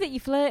We that. know that you're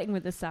flirting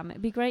with us, Sam.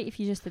 It'd be great if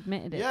you just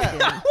admitted it. Yeah.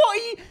 What are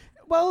you?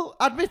 Well,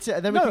 Admit it,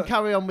 and then No. we can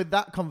carry on with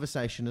that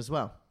conversation as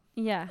well.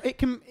 Yeah. it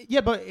can.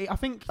 Yeah, but I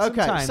think Okay,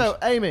 sometimes. so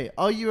Amy,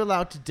 are you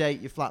allowed to date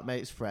your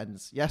flatmate's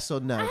friends? Yes or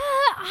no?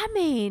 I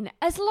mean,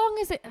 as long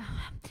as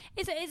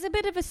it's a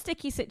bit of a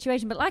sticky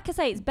situation, but like I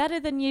say, it's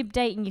better than you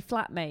dating your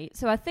flatmate.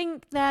 So I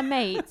think their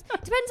mates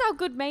depends how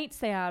good mates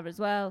they are as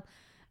well.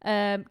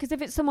 Because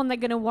if it's someone they're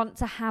going to want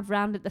to have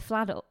round at the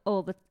flat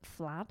all the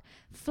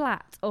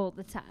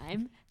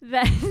time,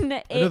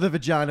 then Another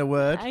vagina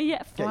word.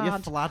 yeah, Get your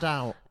flad. flad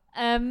out.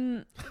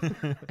 Then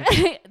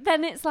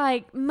it's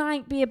like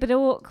might be a bit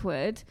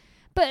awkward.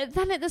 But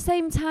then at the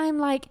same time,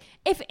 like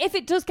if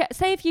it does get,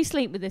 say if you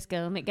sleep with this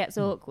girl and it gets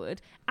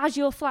awkward, as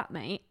your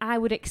flatmate, I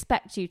would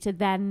expect you to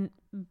then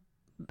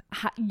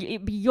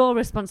it'd be your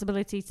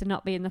responsibility to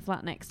not be in the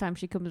flat next time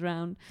she comes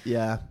round.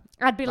 Yeah.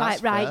 I'd be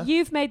That's like, right, fair.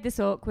 you've made this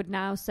awkward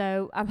now,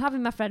 so I'm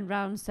having my friend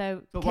round.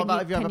 So But can what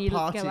about if you have can a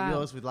party go at out?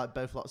 yours with like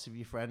both lots of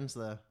your friends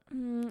there?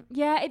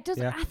 Yeah, it does.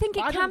 Yeah. I think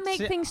But I it can don't make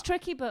see- things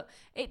tricky, but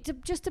it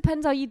just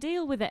depends how you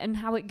deal with it and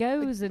how it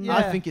goes. And Yeah.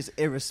 I think it's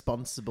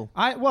irresponsible.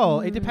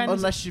 It depends.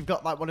 Unless you've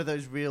got like one of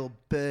those real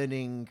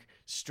burning,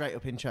 straight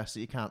up interests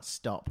that you can't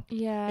stop.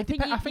 yeah, I It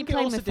think depe- you, I think you it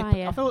play also with dep-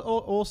 fire. I feel it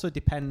also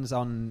depends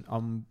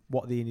on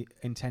what the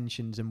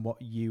intentions and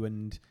what you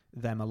and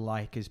them are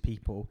like as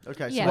people.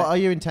 Okay, so Yeah. what are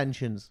your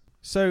intentions?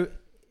 So,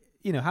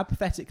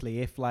 hypothetically,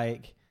 if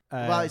like,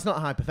 Well, it's not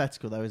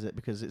hypothetical though, is it?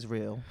 Because it's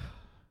real.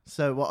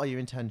 So what are your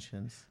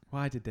intentions?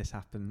 why did this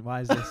happen?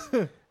 Why is this?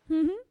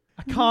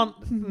 I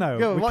can't. No,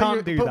 Go, we what are can't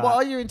your- do but that. what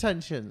are your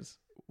intentions?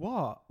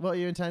 What? What are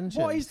your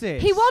intentions? What is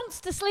this? He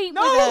wants to sleep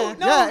No, with her.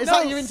 no, Yeah, is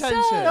that no. your So,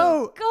 intention?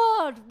 No.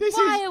 God, This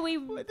why is- are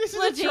we This is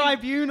bloody... a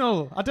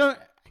tribunal. I don't.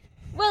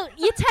 Well,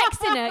 you're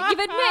texting her. You've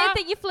admitted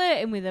that you're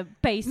flirting with her,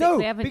 basically, No,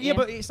 haven't but you?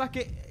 but it's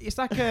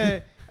like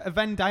a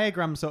Venn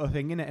diagram sort of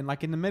thing, isn't it? And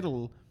like in the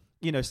middle,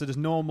 so there's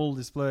normal,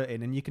 there's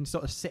flirting, and you can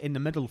sort of sit in the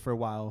middle for a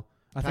while.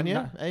 I Can think you,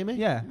 that- Amy?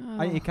 Yeah,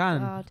 Oh, you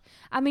can. God.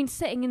 I mean,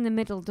 sitting in the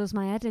middle does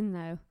my head in,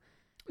 though.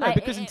 No,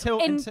 because until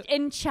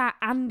in chat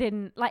and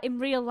in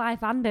real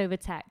life and over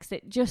text,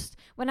 it just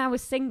when I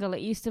was single, it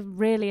used to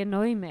really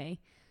annoy me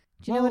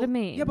Do you know what I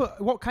mean? Yeah, but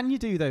what can you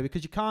do though?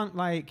 Because you can't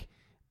like.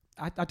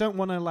 I don't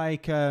want to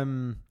like.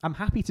 I'm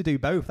happy to do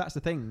both. That's the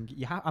thing.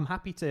 I'm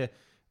happy to.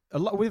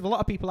 With a lot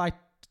of people I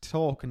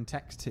talk and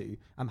text to.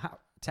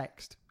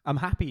 I'm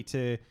happy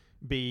to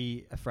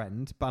be a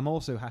friend, but I'm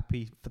also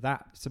happy for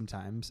that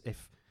sometimes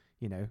if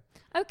you know.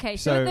 Okay,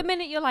 so at the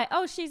minute you're like,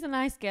 oh, she's a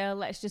nice girl.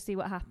 Let's just see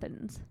what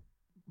happens.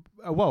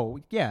 Well,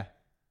 yeah.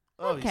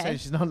 Oh, Okay. you saying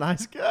she's not a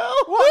nice girl?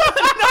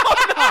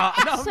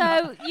 No,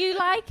 So you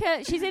like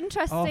her? She's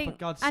interesting, Oh, for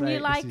God's and you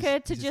sake, like this her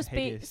is to just be.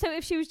 hideous. So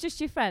if she was just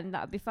your friend,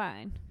 that'd be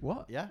fine.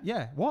 What? Yeah.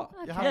 Yeah. What?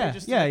 You're Okay. happy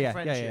just to make a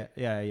friendship.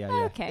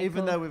 Yeah. Okay,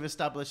 Even cool. though we've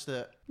established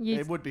that You-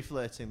 it would be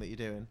flirting that you're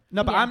doing.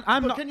 No, but Yeah.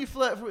 I'm But not. can you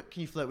flirt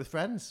with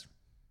friends?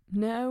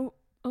 No.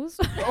 Oh,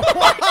 sorry. I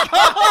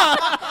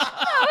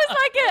was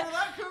like,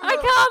 I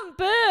can't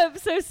burp,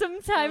 so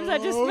sometimes I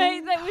just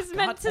make that was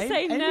meant to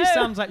say Amy no.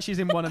 sounds like she's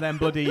in one of them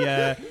bloody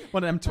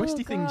one of them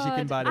twisty Oh, things you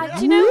can buy. God.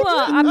 Do you know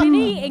what? I've been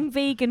eating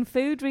vegan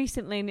food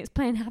recently, and it's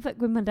playing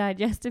havoc with my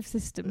digestive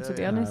system. To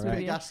be honest with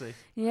Pretty you, gassy.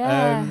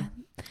 yeah.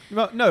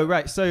 Well, no,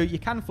 right. So you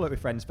can flirt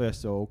with friends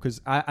first of all,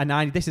 because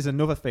this is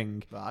another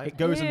thing. Right. It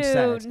goes Ew,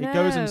 unsaid. It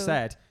goes no.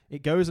 unsaid.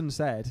 It goes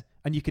unsaid,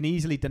 and you can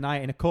easily deny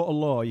it in a court of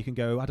law. You can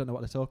go, I don't know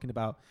what they're talking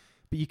about,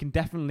 but you can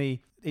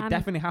definitely. It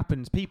definitely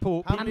happens.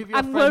 People. How many of your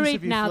I'm friends worried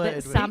have you now that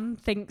flirted with? Sam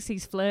thinks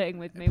he's flirting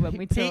with me when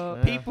we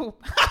talk. People.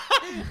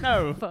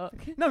 No, Fuck.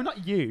 no,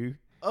 not you.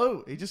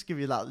 Oh, he just gave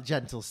you that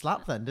gentle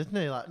slap then, didn't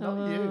he? Like,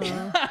 not you.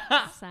 Sam.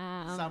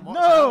 Sam, what's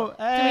No.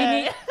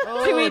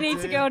 Do we need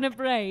to go on a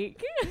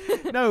break?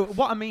 No,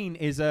 what I mean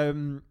is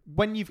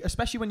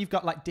especially when you've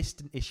got like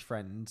distant-ish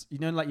friends, you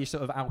know, like your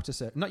sort of outer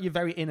circle, not your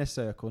very inner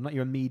circle, not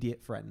your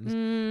immediate friends,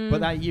 but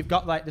that you've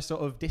got like the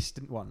sort of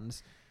distant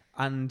ones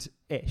and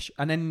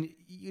then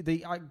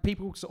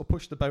people sort of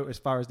push the boat as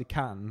far as they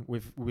can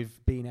with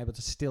being able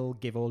to still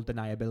give all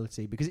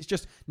deniability because it's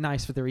just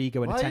nice for their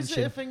ego and Why attention. is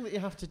it a thing that you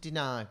have to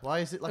deny? Why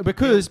is it like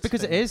because a guilt it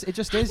thing? is. It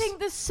just I is. think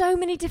there's so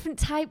many different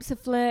types of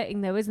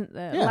flirting, though, isn't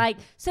there? Yeah. Like,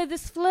 so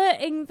there's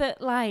flirting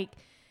that, like,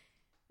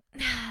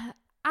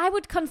 I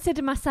would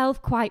consider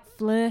myself quite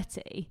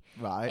flirty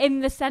Right. in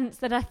the sense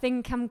that I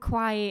think I'm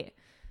quite.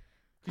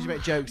 Because you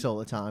make jokes all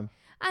the time.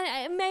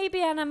 And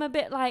maybe, and I'm a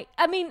bit like,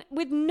 I mean,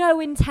 with no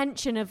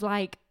intention of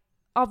like,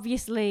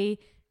 obviously,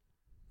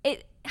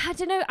 I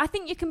don't know. I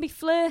think you can be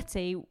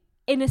flirty,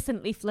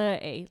 innocently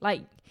flirty.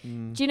 Like,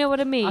 do you know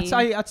what I mean?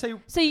 I'd say.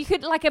 So you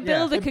could, like, a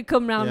builder could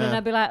come round and Yeah.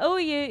 I'd be like, oh,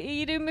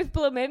 you doing with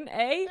plumbing,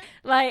 eh?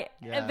 Like,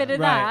 Yeah. a bit of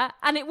Right. that.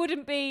 And it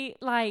wouldn't be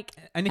like.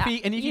 And if you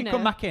you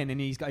come know. back in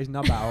and he's got his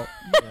knob out,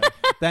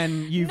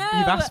 then you've No,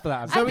 asked for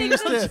that. I Zoe think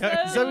used that's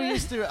to. so- Zoe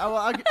used to.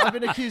 I've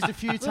been accused a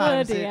few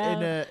times Bloody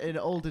hell. in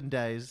olden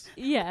days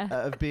Yeah.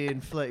 of being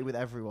flirty with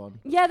everyone.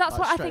 Yeah, that's like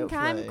what I straight think up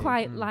I'm flirty.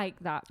 quite like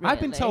that. I've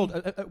been really. told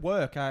at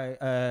work,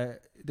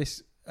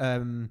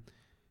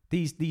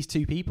 these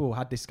two people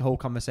had this whole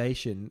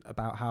conversation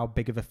about how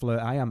big of a flirt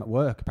I am at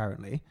work,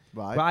 apparently.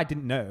 Right. But I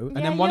didn't know. Yeah,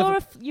 And then one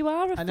of them, you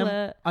are a and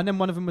flirt. then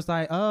one of them was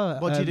like, "Oh,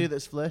 What do you do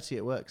that's flirty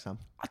at work, Sam?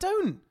 I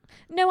don't."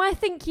 No, I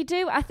think you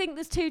do. I think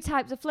there's two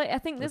types of flirting. I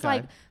think there's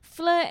Okay. like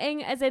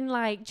flirting as in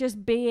like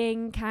just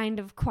being kind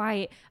of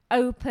quite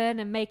open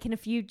and making a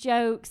few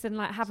jokes and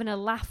like having a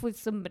laugh with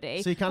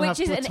somebody. So you can which have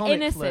is an platonic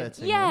innocent.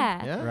 flirting.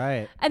 Yeah. Yeah.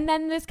 Right. And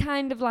then there's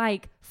kind of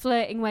like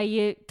flirting where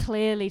you're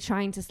clearly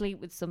trying to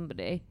sleep with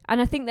somebody. And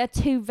I think they're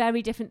two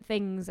very different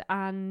things.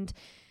 And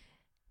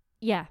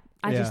yeah,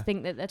 I Yeah. just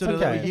think that they're Done two a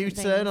Okay. little different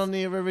U-turn things. on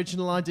your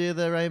original idea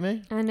there,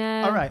 Amy. I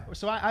know. All right.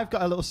 So I've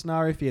got a little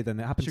scenario for you then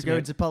that happened Should to we go me.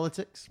 into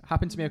politics?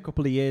 Happened to me a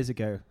couple of years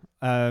ago.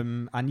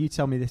 And you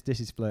tell me this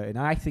is flirting.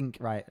 I think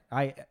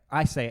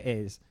I say it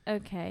is.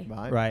 Okay.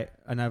 Right. Right.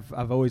 And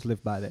I've always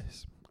lived by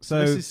this. So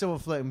this is someone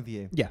flirting with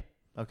you. Yeah.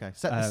 Okay.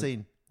 Set the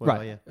scene. Where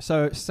right. are you?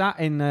 So sat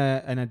in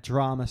a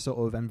drama sort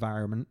of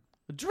environment.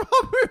 A drama.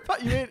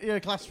 You're in a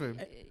classroom.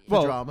 For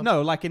Well, drama.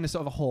 no, like in a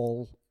sort of a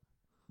hall.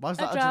 Why is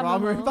A that a drama drama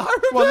hall.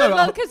 environment? Well, no,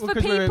 Well, because for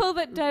because we're- people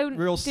that don't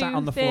we're all do sat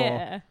on the floor.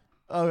 theatre,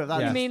 Oh,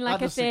 that Yeah. you mean like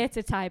that a does seem-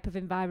 theatre type of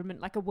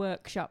environment, like a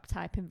workshop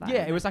type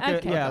environment? Yeah, it was like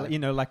Okay. you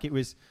know, like it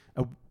was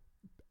a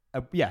a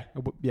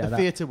that.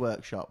 theatre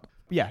workshop.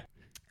 Yeah.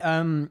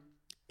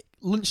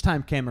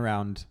 Lunchtime came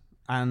around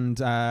and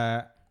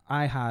I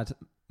had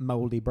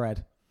mouldy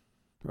bread,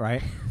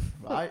 right?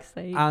 Right. Fuck's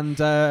sake. And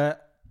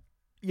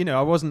you know,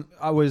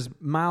 I was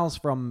miles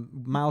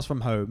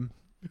from home,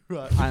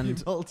 Right. And-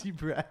 You multi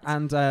bread.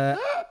 and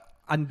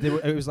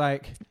it was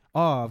like,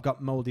 oh, I've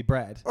got mouldy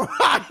bread.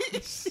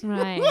 Right.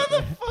 Right. Where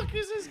the fuck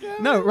is this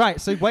going? No, right.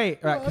 So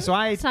wait, right. So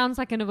I Sounds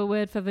like another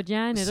word for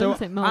vagina, so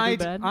doesn't it? Mouldy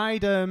bread.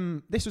 I'd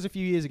this was a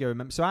few years ago.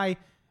 Remember? So I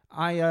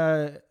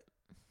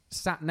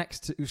sat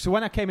next to. So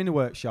when I came in the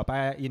workshop,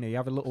 you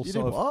have a little You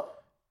sort did of.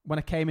 what? When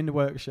I came in the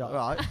workshop,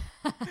 Right.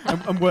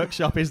 and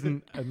workshop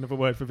isn't another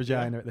word for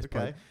vagina at this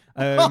Okay.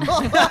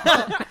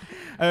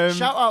 point.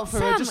 Shout out for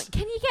Sam, just.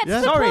 can you get Yeah.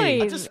 to the Sorry.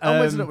 point? Just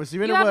onwards and Um, upwards.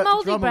 You're in You a have work,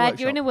 mouldy drama bread, workshop.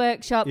 you're in a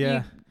workshop,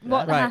 Yeah.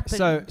 what right.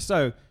 happened?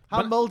 So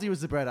How but- mouldy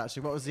was the bread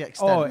actually? What was the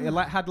extent? oh, it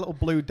like had little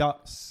blue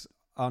dots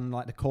on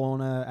like the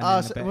corner. And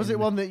Ah, then a bit was it in-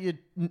 one that you'd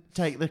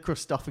take the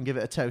crust off and give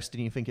it a toast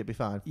and you think it'd be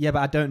fine? Yeah, but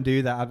I don't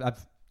do that.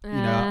 I've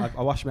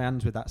I wash my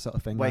hands with that sort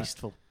of thing.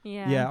 Wasteful.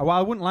 Yeah. Well,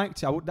 I wouldn't like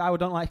to. I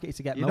don't like it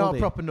to get You're moldy.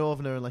 not a proper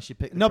northerner unless you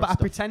pick the No, but I crust off.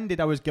 pretended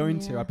I was going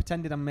to. Yeah. I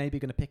pretended I'm maybe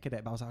going to pick at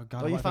it, but I was like, oh God,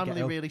 Are what your if I get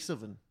family ill? really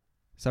southern?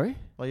 Sorry?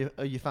 Or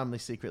are your family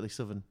secretly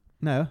southern?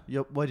 No.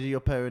 Where do your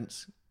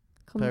parents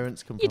Come- come Your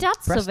from?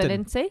 dad's Preston.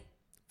 southern, isn't he?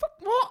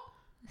 What?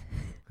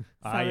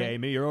 Hi, Sorry.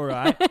 Amy, you're all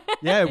right.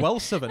 Yeah, well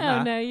southern. Oh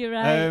that. no, you're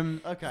right.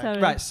 Okay.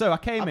 Sorry. Right, so I I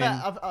came in.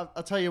 bet,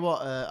 I'll tell you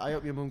what, I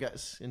hope your mum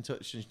gets in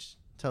touch and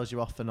tells you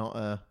off for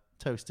not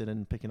toasting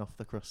and picking off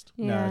the crust.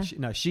 Yeah.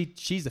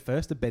 She's the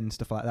first to bin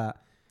stuff like that.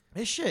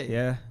 Is she?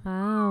 Yeah,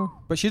 Wow.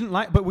 but she doesn't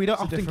like. But we don't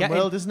It's a often different get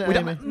world, in, isn't it, we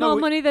don't- Amy? no, More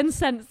we- money than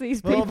sense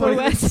these More people money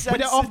with. than sense. we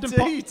don't often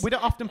Indeed. we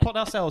don't often put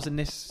ourselves in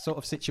this sort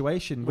of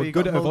situation. Where We're you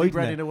good got at mouldy avoiding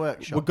bread it. in a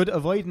workshop. We're good at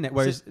avoiding it.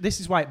 Whereas this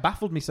is why it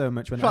baffled me so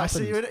much when it Right,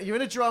 happened. so you're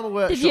in a drama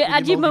workshop. Did you? with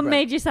Had your mouldy mum bread.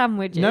 made you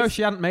sandwiches? No,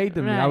 she hadn't made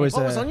them. I Right. was.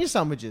 What was on your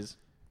sandwiches?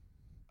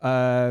 Or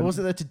Or was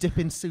it there to dip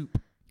in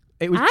soup?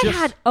 It was I just.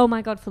 had. Oh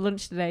my god! For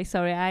lunch today,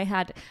 sorry,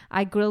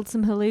 I grilled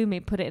some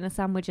halloumi, put it in a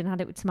sandwich, and had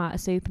it with tomato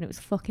soup, and it was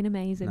fucking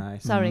amazing.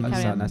 Nice. Sorry, That's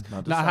carry so on. nice.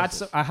 No,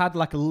 No, I had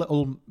like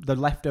the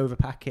leftover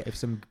packet of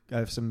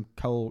some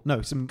cold.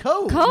 No, some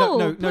Cold. Cold.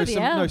 No, Bloody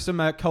hell.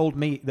 some cold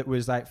meat that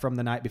was like from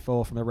the night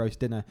before from a roast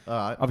dinner. All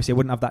right. Obviously, I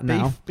wouldn't have that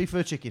now. Beef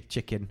or chicken?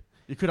 Chicken.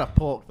 You could have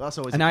pork. That's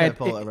always And a I had,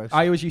 curveball at a roast.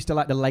 I always used to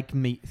like the leg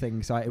meat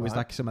thing, so it was Right.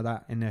 like some of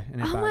that in a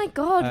Oh bag. my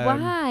god!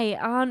 Um, Why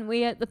aren't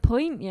we at the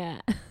point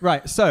yet?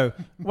 Right, so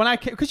when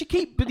because you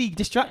keep bloody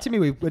distracting me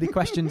with bloody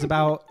questions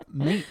about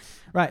meat.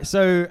 Right,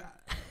 so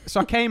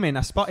I came in,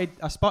 I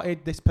spotted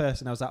this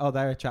person. I was like, oh,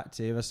 they're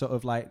attractive. I sort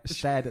of like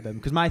stared at them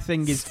because my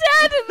thing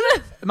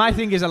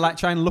is I like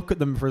try and look at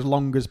them for as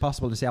long as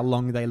possible to see how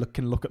long they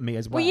can look at me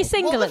as well. Were you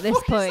single What at the this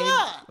fuck is point?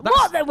 that?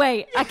 What the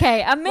wait?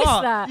 Okay, I missed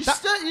What? that.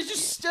 You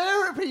just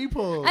stare at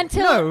people.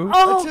 Until No.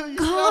 Until oh you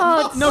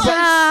god, smell- No, but-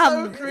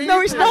 Sam. So creepy.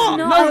 No, it's That's not.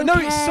 not No,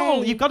 it's okay.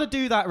 subtle. You've got to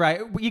do that,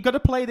 right? You've got to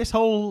play this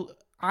whole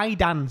eye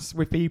dance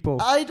with people.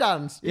 I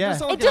dance. Yeah.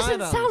 It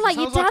doesn't sound like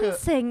you're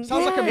dancing.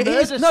 Sounds like a Yeah. It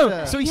is, murder no,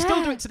 stir. so you Yeah.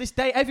 still do it to this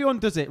day. Everyone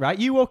does it, right?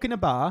 You walk in a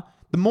bar,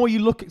 the more you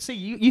look at,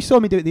 you saw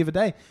me do it the other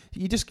day.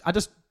 You just got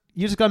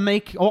to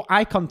make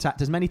eye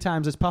contact as many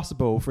times as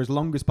possible for as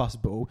long as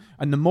possible,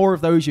 and the more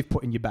of those you've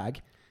put in your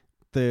bag,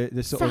 the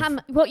sort Sam,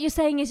 of. what you're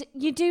saying is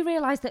you do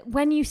realise that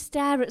when you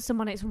stare at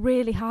someone, it's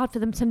really hard for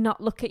them to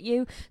not look at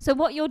you. So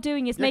what you're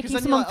doing is Yeah, 'cause making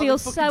then someone you're like, feel "Oh,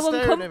 so they're fucking staring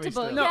at me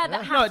uncomfortable. still." No, Yeah, yeah. that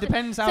no, has it to-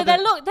 depends how So they-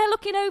 they're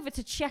looking over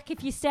to check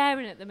if you're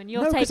staring at them, and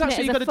you're 'cause taking that's it what as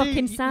a you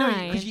fucking gotta do.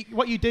 sign. Because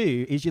what you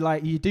do is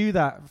you do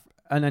that.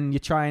 And then you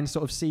try and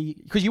sort of see,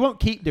 because you won't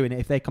keep doing it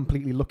if they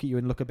completely look at you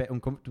and look a bit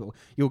uncomfortable.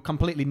 You'll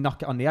completely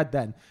knock it on the head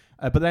then.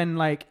 But then,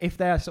 like, if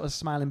they're sort of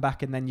smiling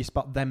back and then you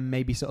spot them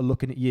maybe sort of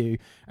looking at you,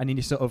 and then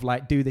you sort of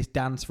like do this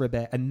dance for a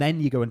bit, and then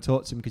you go and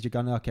talk to them because you're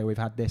going, okay, we've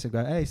had this, and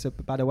go, hey, so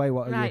by the way,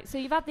 what are you? Right, so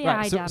you've had the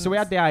Right, eye so, dance. so we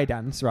had the eye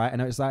dance, right?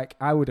 And it was like,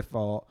 I would have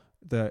thought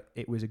that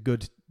it was a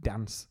good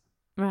dance.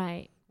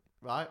 Right.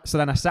 Right. So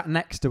then I sat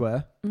next to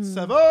her.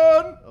 7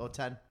 or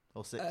 10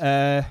 or 6.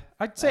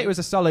 I'd say it was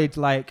a solid,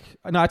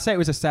 I'd say it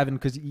was a 7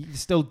 because you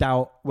still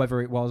doubt whether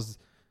it was.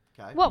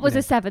 Okay. What was Yeah.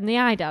 a 7? The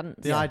eye dance?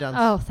 The eye dance.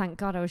 Oh, thank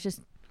God. I was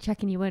just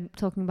checking you weren't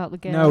talking about the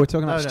girl. No, we're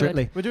talking No, about no.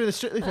 Strictly. We're doing the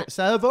Strictly thing.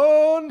 7.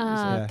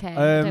 Yeah. Okay.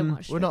 Um, Don't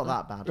watch We're not Strictly.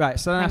 that bad. Right,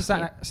 so then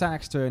Thank I sat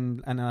next to her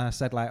and I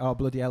said like, oh,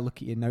 bloody hell, look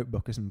at your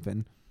notebook or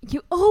something.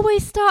 You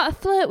always start a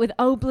flirt with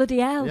oh bloody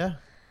hell. Yeah.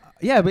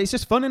 Yeah, but it's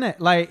just fun, innit?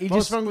 Like,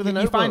 What's wrong with the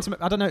you find notebook? some,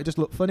 I don't know, it just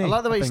looked funny. I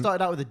like the way you think.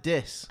 started out with a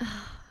diss.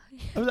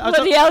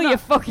 Bloody hell, you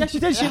fucking Yeah, she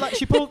did.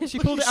 She pulled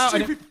it out.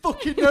 And Stupid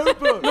fucking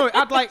notebook. no,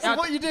 I'd like. So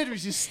what you did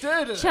was you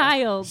stared at her.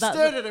 child. That's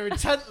Stared at her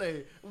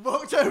intently,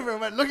 walked over and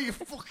went, look at your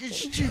fucking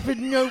stupid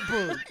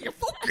notebook.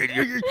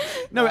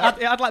 No,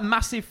 it had like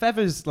massive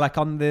feathers, like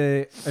on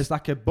the as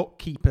like a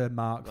bookkeeper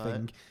mark Right.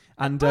 thing,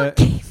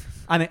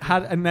 and it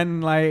had, and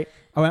then like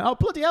I went, oh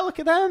bloody hell, look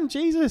at them,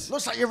 Jesus!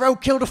 Looks like your road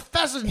killed a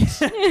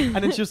pheasant. And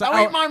then she was like,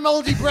 I ate oh, my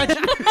mouldy bread.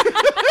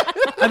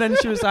 and then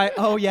she was like,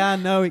 oh yeah,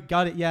 no, it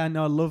got it, yeah,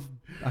 no, I love.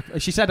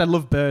 She said I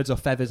love birds or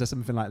feathers or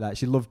something like that.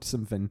 She loved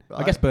something. I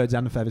Right. guess birds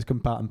and feathers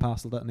come part and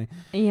parcel, don't they?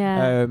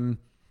 Yeah.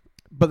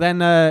 But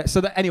then,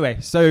 anyway,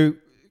 so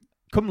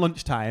come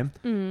lunchtime,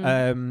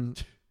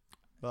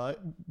 Right.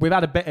 we've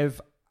had a bit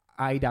of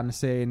eye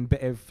dancing,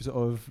 bit of sort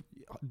of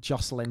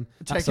jostling,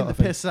 that Taking sort the of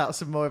thing. piss out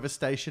some more of a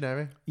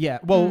stationary. Yeah,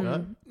 well,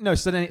 Mm. no.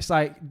 So then it's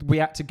like we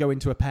had to go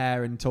into a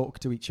pair and talk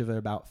to each other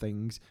about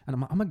things, and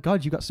I'm like, oh my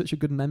god, you got such a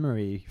good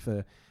memory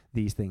for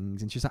these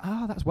things. And she's like,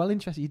 oh, that's well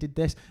interesting. You did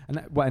this,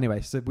 and well,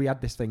 anyway, so we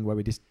had this thing where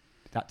we just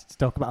had to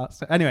talk about.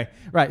 So anyway,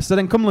 right. So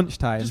then come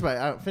lunchtime. Just wait,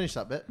 I don't finish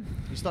that bit.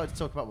 You started to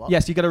talk about what?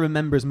 Yes, you got to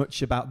remember as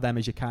much about them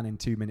as you can in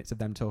 2 minutes of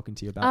them talking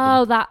to you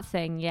about Oh, that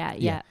thing.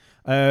 Yeah.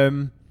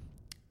 them.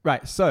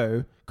 Right.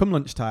 So come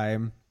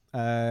lunchtime,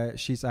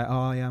 she's like,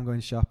 oh yeah, I'm going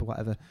to shop or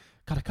whatever.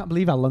 God, I can't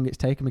believe how long it's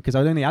taken me because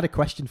I only had a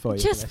question for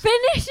you. Just for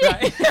this.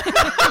 finish it.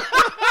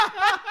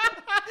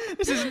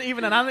 This isn't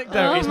even an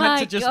anecdote. Oh It's my meant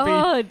to just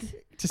God. be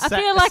to I set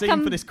feel a like scene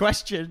I'm for this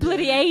question.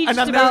 bloody aged and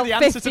I know about the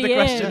answer 50 to the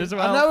question years. as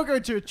well. And now we're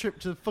going to a trip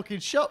to the fucking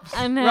shops.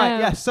 I know. Right,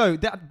 yeah. So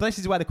this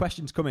is where the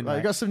questions come in. Right, Right,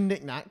 you got some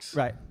knickknacks.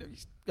 right.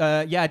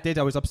 Yeah, I did.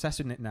 I was obsessed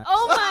with knickknacks.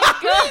 Oh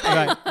my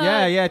god.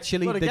 Right. Yeah,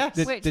 chili. What a guess.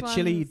 Which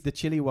The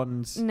chili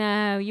ones.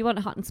 No, you want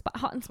hot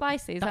and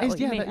spicy. Is that is- what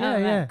you yeah, mean? that- yeah, oh,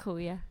 right, yeah. cool.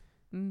 Yeah.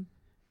 Mm.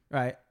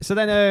 Right. So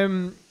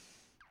then,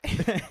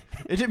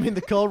 It didn't mean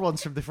the cold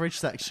ones from the fridge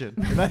section.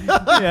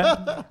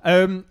 yeah.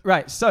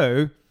 Right.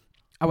 So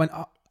I went.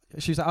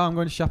 She was like, "Oh, I'm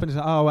going to shopping." And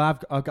I was like, "Oh, well,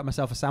 I've got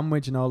myself a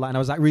sandwich and all that." And I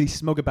was like really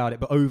smug about it,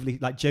 but overly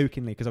like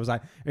jokingly, because I was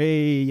like,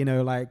 "Hey,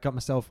 like got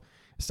myself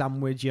a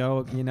sandwich,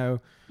 like."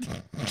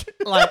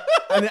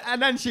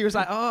 And then she was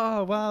like,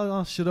 "Oh, well,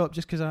 I'll shut up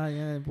just because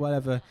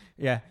whatever."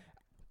 Yeah.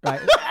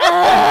 Right.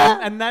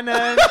 and then.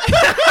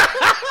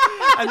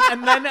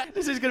 And then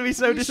this is going to be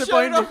so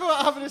disappointing. Showing off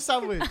about having a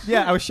sandwich.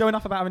 Yeah, I was showing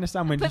off about having a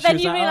sandwich. But and she then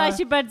was you like, realise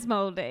your bread's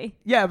mouldy.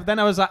 Yeah, but then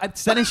I was like,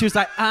 then she was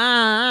like,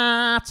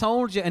 I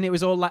told you. And it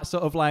was all that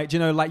sort of like,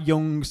 like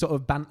young sort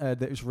of banter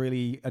that was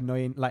really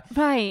annoying. Like,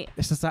 Right.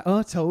 it's just like, oh,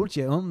 I told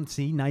you.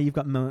 See, now you've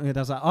got mouldy. And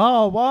I was like,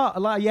 oh, what?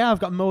 Like, yeah, I've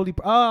got mouldy.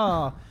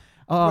 Oh,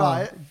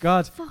 Right.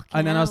 God. Fucking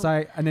And then I was hell.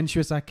 like, and then she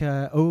was like,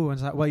 oh, and I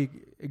was like, well, you're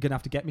going to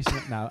have to get me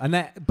something now.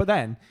 But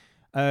then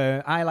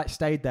I like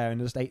stayed there and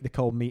just ate the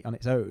cold meat on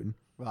its own.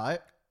 Right.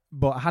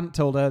 But I hadn't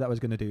told her that I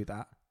was going to do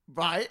that.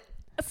 Right.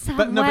 Sam,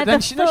 But no, where but then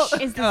the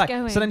fuck is this like,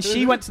 going? so then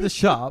she went to the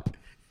shop.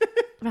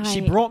 right.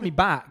 She brought me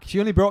back. She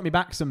only brought me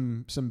back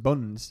some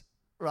buns.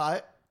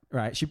 Right.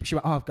 Right. She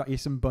went, oh, I've got you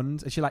some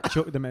buns. And she like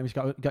chucked them and she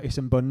got you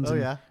some buns. Oh,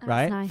 and- yeah. That's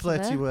right. nice of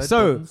Flirty her. word.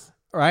 So- buns.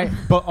 Right.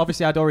 But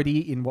obviously I'd already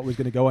eaten what was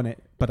going to go on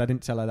it, but I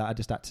didn't tell her that. I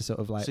just had to sort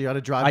of like, So you had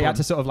a dry I bun. had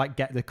to sort of like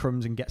get the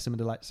crumbs and get some of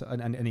the like,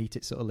 and eat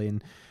it subtly.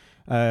 And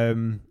I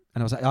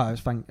was like, oh, it was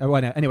fine. Oh,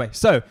 I know. Anyway,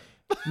 so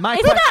my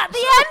Is that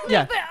the end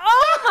Yeah. of it?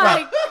 Oh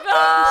my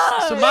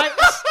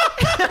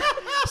god!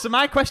 So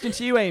my question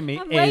to you, Amy,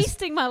 I'm is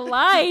wasting my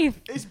life.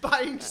 Is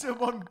buying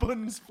someone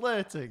buns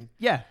flirting?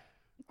 yeah.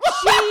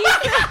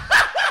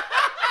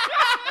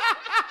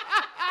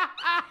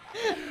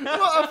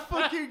 What a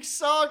fucking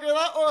saga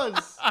that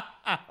was.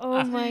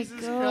 Oh my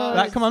Jesus god!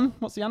 Right, come on.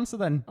 What's the answer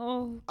then?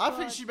 Oh, I God.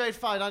 think she made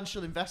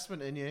financial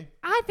investment in you.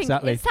 I think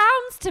Exactly. it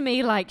sounds to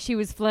me like she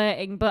was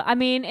flirting, but I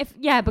mean,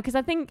 because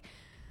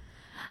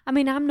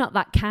I'm not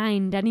that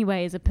kind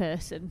anyway as a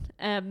person.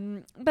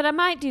 But I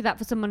might do that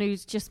for someone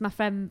who's just my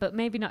friend, but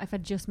maybe not if I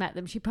just met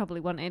them. She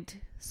probably wanted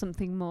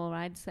something more,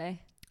 I'd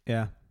say.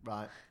 Yeah.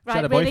 Right. She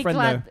had a really boyfriend,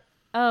 glad.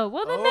 Oh,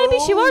 well, then maybe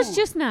she was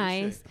just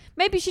nice.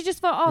 Maybe she just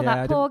thought, oh, Yeah, I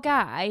that poor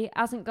guy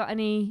hasn't got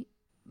any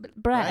bread,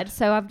 Bread.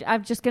 so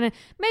I'm just gonna.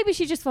 Maybe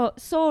she just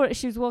saw it.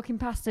 She was walking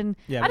past, and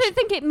Yeah, I don't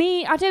think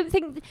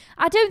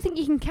I don't think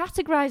you can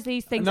categorize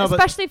these things, No, but-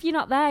 especially if you're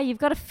not there. You've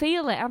got to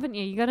feel it, haven't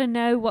you? You got to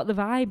know what the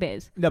vibe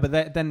is. No,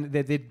 but then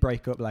they did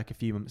break up like a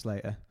few months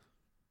later.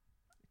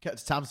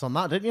 Kept tabs on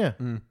that, didn't you?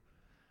 Mm.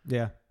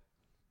 Yeah.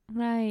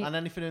 Right. And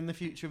anything in the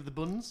future of the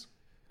buns?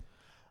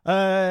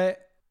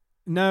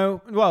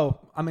 No.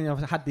 Well, I mean,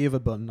 I had the other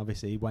bun,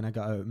 obviously, when I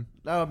got home.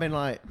 No, I mean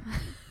like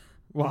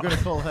What? we're going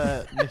to call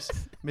her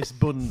Miss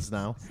Buns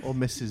now, or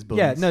Mrs. Buns.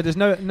 Yeah, no, there's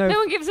no. No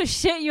one gives a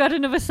shit. You had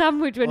another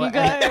sandwich when Well, you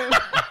got home.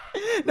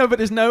 No, but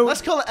there's no.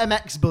 Let's call it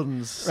MX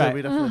Buns, so Right.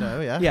 we definitely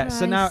know. Yeah. Yeah,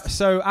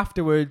 so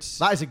afterwards,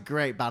 That is a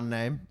great band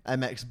name,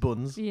 MX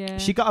Buns. Yeah.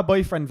 she got a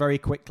boyfriend very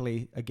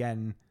quickly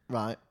again,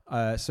 Right.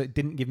 so it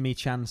didn't give me a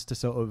chance to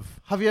sort of.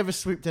 Have you ever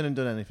swooped in and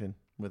done anything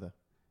with her?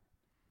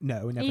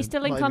 No, never. Are you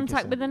still in Not even contact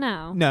kissing. with her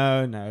now?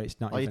 No,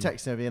 it's not. Or you even.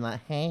 texting her being like,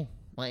 hey,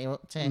 what are you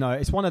up to? No,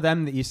 it's one of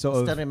them that you sort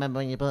Still of. remember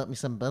when you bought me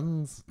some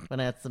buns when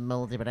I had some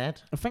mouldy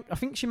bread? I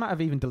think she might have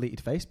even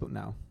deleted Facebook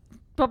now.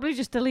 Probably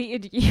just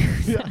deleted you.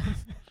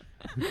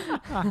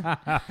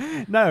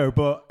 No,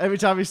 but Every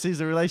time he sees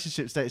the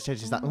relationship status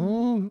change, he's like,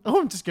 oh,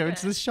 I'm just going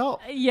to the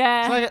shop.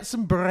 Yeah. Can I get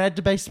some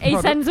bread-based He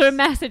products? sends her a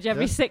message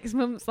every Yeah. 6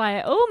 months,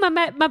 like, "Oh,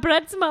 my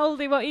bread's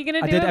mouldy. What are you gonna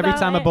I do did every about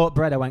time I it?" bought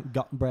bread. I went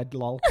got bread,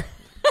 lol.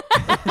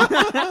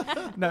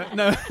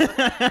 no,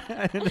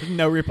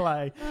 no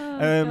reply.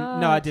 Oh,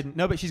 No, I God. didn't.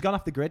 No, but she's gone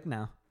off the grid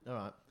now. All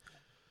right.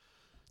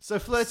 So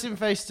flirting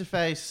face to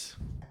face.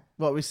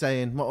 What are we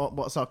saying?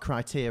 What's our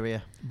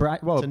criteria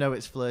Well, to know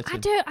it's flirting? I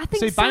think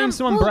so you're buying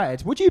someone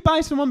bread. Would you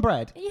buy someone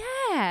bread?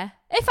 Yeah.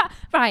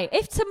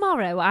 If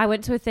tomorrow I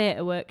went to a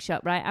theatre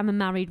workshop, right? I'm a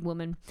married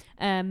woman,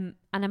 and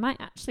I might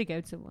actually go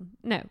to one.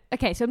 No.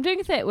 Okay, so I'm doing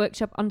a theatre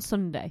workshop on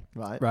Sunday.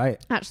 Right.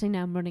 Right. Actually,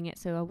 now I'm running it,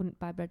 so I wouldn't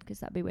buy bread because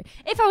that'd be weird.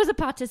 If I was a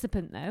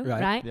participant, though,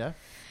 Right. right? Yeah.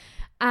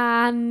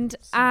 And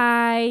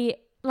I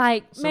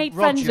So made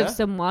friends Roger- with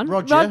someone.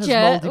 Roger has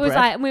mouldy was bread.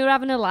 like, and we were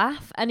having a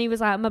laugh, and he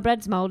was like, "My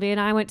bread's mouldy," and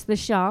I went to the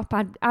shop.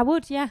 I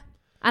would, yeah,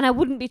 and I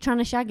wouldn't be trying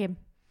to shag him.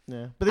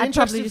 Yeah. But the I'd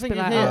probably interesting just thing be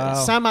like, here,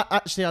 "Oh." Sam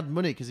actually had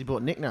money because he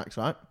bought knickknacks,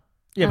 right?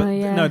 Yeah, but Oh,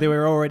 yeah. no, they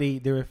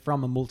were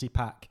from a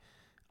multi-pack.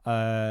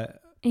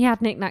 He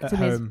had knickknacks At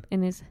home.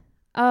 in his.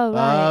 Oh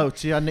right. Oh,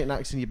 so you had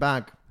knickknacks in your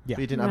bag, Yeah.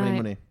 but you didn't have any Right.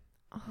 money.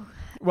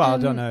 Well, I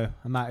don't know.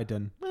 I might have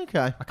done.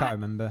 Okay. I can't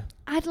remember.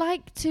 I'd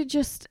like to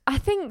just. I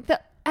think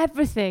that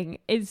everything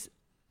is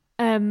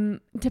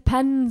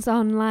depends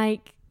on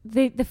like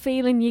the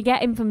feeling you're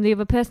getting from the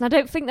other person. I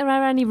don't think there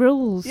are any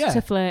rules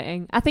to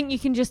flirting. I think you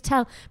can just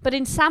tell. But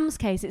in Sam's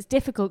case, it's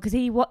difficult because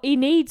he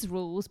needs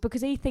rules,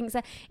 because he thinks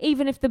that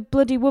even if the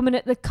bloody woman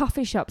at the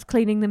coffee shop's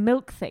cleaning the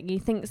milk thing, he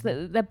thinks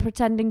that they're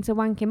pretending to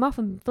wank him off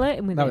and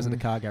flirting with him. That was in the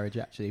car garage,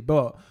 actually.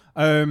 But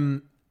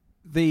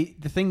the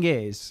thing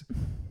is,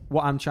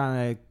 what I'm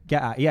trying to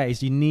get at,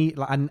 is you need,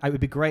 like, and it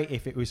would be great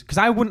if it was, because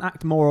I wouldn't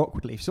act more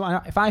awkwardly.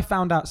 If I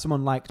found out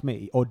someone liked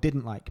me or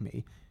didn't like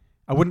me,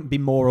 I wouldn't be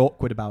more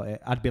awkward about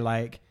it. I'd be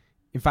like,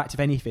 in fact, if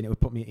anything, it would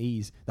put me at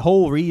ease. The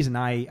whole reason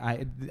I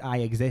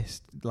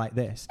exist like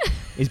this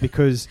is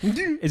because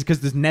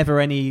there's never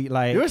any,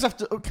 like, you always have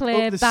to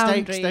clear up the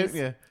boundaries. stakes, don't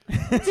you?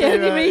 The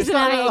only reason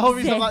the whole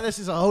reason I'm like this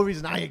is the whole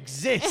reason I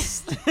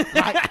exist.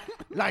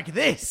 like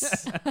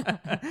this.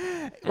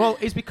 Well,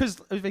 it's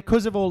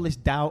because of all this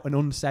doubt and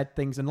unsaid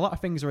things, and a lot of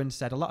things are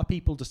unsaid. A lot of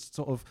people just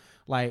sort of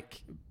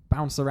like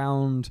bounce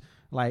around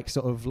like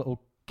sort of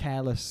little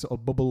careless sort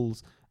of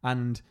bubbles,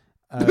 and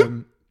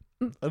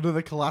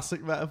another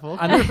classic metaphor.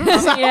 And,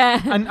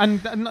 Yeah.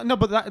 and no,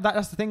 but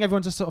that's the thing.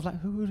 Everyone's just sort of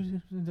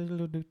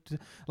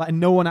like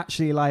no one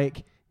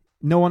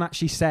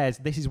actually says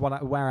this is where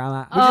I'm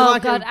at. Would you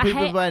like God, it if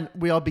people went,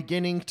 we are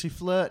beginning to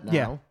flirt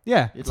now?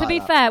 Yeah. To be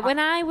fair, when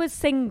I was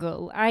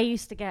single, I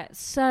used to get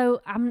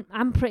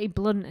I'm pretty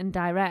blunt and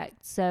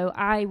direct. So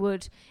I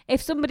would,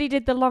 if somebody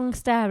did the long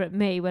stare at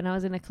me when I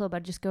was in a club,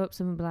 I'd just go up to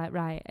them and be like,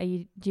 right,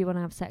 do you want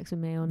to have sex with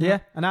me or not? Yeah,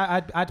 and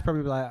I'd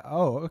probably be like,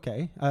 oh,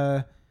 okay,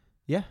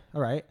 yeah,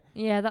 all right.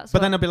 Yeah, that's.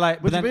 But then I'd be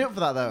like, would you be up for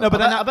that though? No,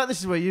 but I bet this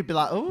is where you'd be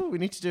like, oh, we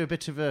need to do a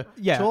bit of a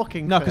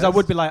talking. No, because I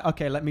would be like,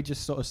 okay, let me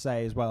just sort of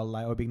say as well,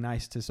 like, it would be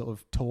nice to sort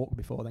of talk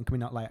before. Then can we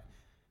not like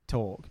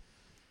talk?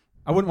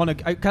 I wouldn't want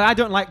to, because I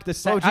don't like the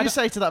sex. What would you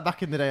say to that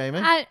back in the day, Amy?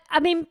 I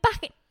mean,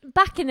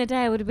 back in the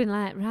day, I would have been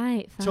like,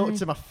 right, fine. Talk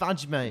to my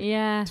fadge mate.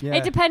 Yeah.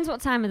 It depends what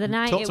time of the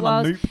night Talk it to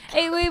my was. moop.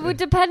 It would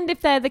depend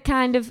if they're the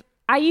kind of.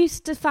 I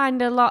used to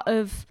find a lot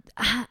of.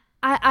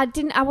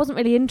 I wasn't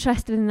really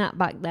interested in that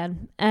back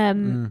then.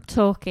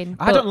 Talking.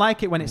 I don't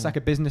like it when it's like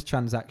a business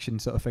transaction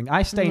sort of thing.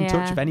 I stay in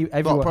touch with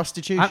everyone. What,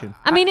 prostitution?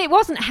 I mean, it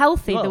wasn't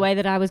healthy the way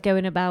that I was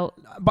going about.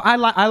 But I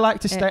like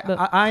to stay.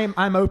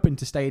 I'm open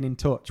to staying in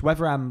touch,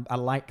 whether I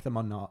like them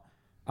or not.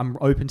 I'm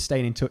open to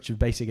staying in touch with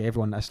basically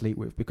everyone that I sleep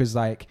with, because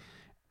like,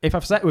 if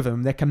I've slept with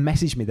them, they can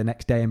message me the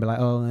next day and be like,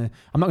 "Oh,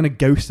 I'm not going to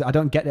ghost." I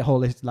don't get the whole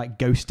like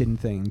ghosting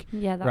thing.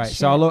 Yeah, that's right.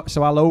 Shit.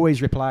 So I'll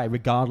always reply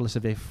regardless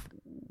of if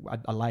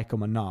I like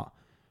them or not.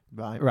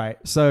 Right.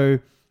 So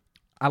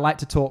I like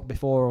to talk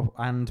before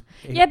and.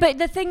 Yeah, but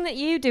the thing that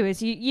you do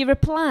is you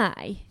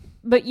reply,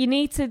 but you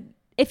need to.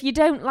 If you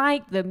don't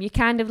like them, you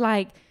kind of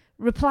like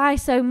reply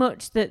so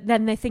much that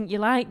then they think you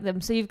like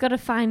them. So you've got to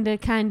find a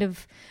kind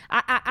of.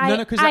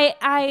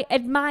 I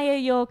admire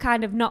your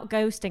kind of not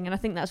ghosting, and I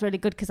think that's really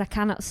good, because I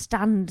cannot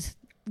stand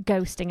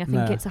ghosting. I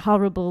think it's a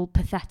horrible,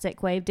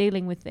 pathetic way of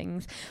dealing with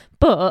things.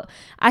 But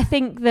I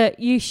think that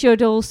you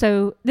should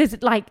also, there's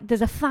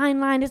a fine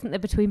line, isn't there,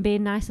 between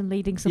being nice and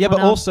leading someone on.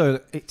 Yeah, but also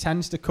it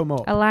tends to come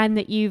up. A line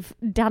that you've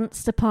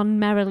danced upon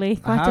merrily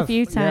quite a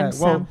few times.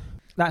 Yeah, well, Sam.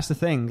 that's the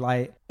thing.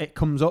 Like, it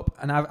comes up,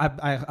 and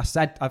I've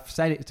said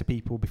it to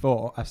people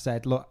before. I've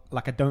said, look,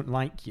 like, I don't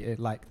like you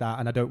like that,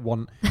 and I don't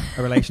want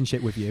a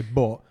relationship with you.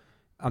 But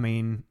I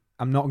mean,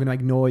 I'm not going to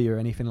ignore you or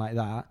anything like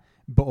that.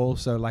 But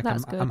also, like,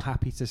 I'm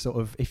happy to sort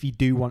of, if you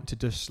do want to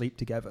just sleep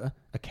together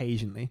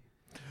occasionally,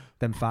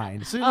 then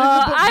fine. So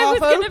I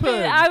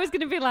was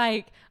gonna be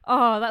like,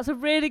 oh, that's a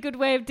really good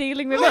way of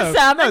dealing with it,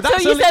 Sam. Until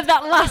you said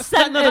that last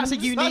sentence. No, that's a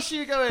unique. That's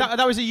you going,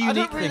 that was a unique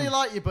thing. I don't really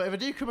like you, but if I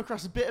do come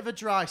across a bit of a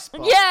dry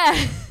spot,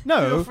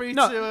 feel free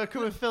to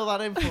come and fill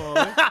that in for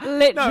me.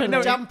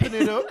 Literally, dampen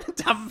it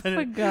up.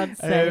 For God's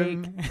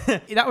sake.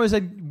 That was a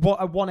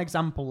one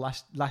example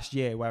last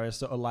year where I was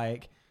sort of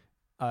like.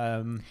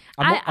 I'm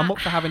up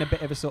for having a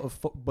bit of a sort of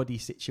fuck buddy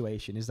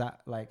situation. Is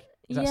that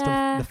still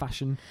the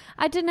fashion?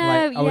 I don't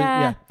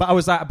know. But I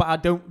was like, but I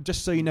don't.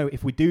 Just so you know,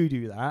 if we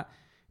do that,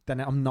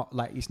 then I'm not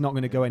like, it's not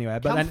going to go anywhere.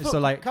 But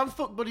can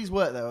fuck buddies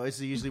work though? Or is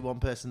there usually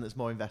one person that's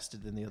more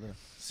invested than the other,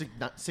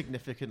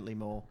 significantly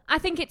more? I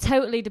think it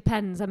totally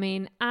depends. I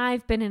mean,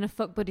 I've been in a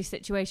fuck buddy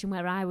situation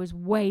where I was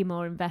way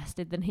more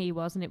invested than he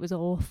was, and it was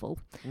awful.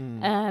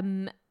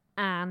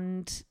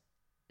 And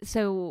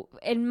so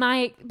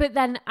but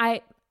then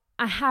I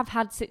have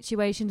had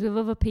situations with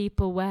other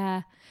people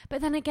where,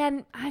 but then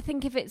again, I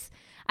think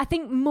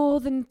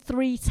more than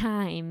 3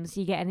 times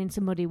you're getting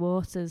into muddy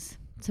waters,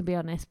 to be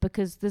honest,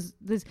 because there's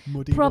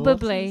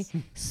probably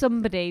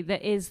somebody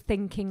that is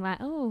thinking like,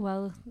 oh,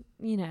 well,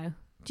 you know,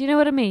 do you know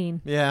what I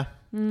mean? Yeah.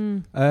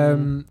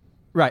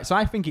 Right. So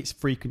I think it's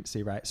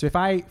frequency, right? So if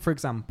I, for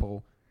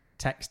example,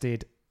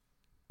 texted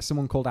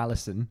someone called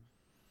Alison,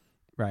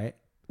 right?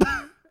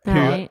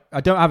 Right. I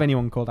don't have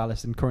anyone called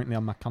Alison currently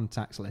on my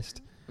contacts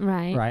list.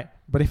 Right.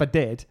 But if I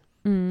did,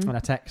 and I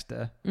text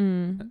her,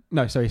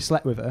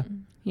 slept with her.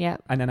 Yeah.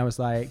 And then I was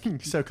like,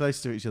 so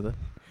close to each other.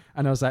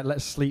 And I was like,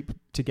 let's sleep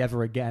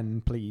together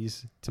again,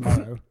 please,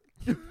 tomorrow.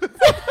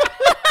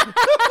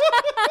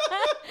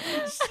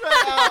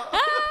 Straight out.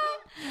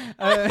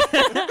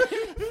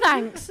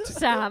 Thanks,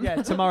 Sam.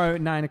 Yeah, tomorrow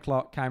at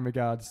 9:00. Kind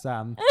regards,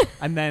 Sam.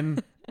 And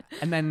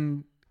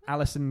then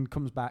Alison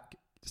comes back.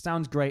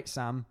 Sounds great,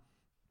 Sam.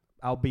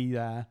 I'll be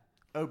there.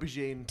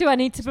 Aubergine. Do I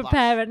need to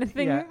prepare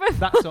anything? Yeah,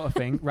 that sort of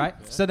thing, right?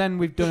 So then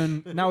we've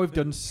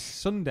done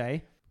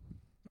Sunday.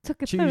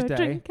 Took a Tuesday.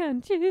 drink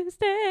on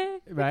Tuesday.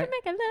 Right.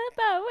 We can make a love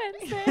on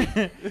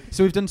Wednesday.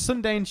 So we've done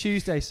Sunday and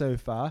Tuesday so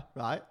far,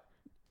 Right.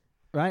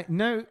 right?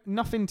 No,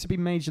 nothing to be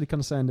majorly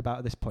concerned about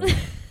at this point.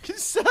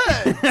 Concerned.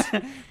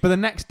 But the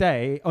next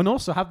day, and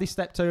also have they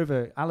stepped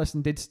over?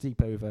 Alison did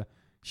sleep over.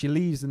 She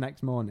leaves the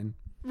next morning.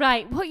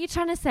 Right, what you're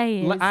trying to say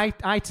is... I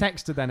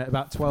texted then at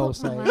about 12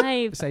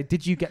 say,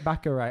 did you get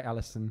back all right,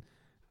 Alison?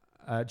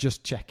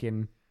 Just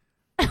checking.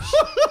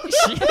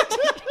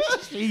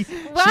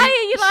 Why are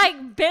you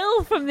like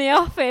Bill from The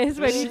Office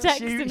when you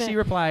texting She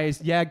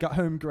replies, yeah, got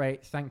home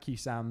great. Thank you,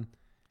 Sam.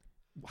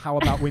 How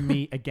about we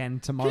meet again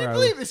tomorrow? Can you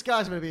believe this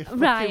guy's going to be a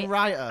fucking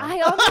writer?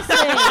 I honestly...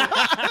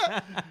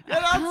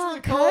 Get answer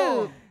the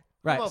call.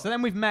 Right, so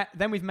then we've met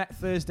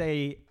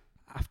Thursday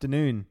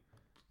afternoon,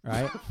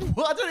 right?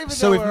 Well, I don't even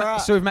So know we've where we're met, at.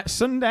 so we've met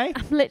Sunday.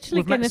 I'm literally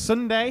We've going met to...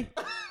 Sunday.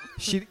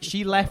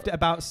 She left at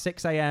about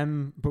 6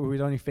 a.m, but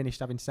we'd only finished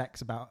having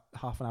sex about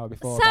half an hour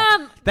before that.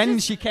 Sam! Then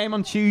she came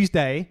on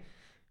Tuesday.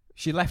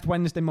 She left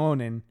Wednesday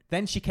morning.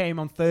 Then she came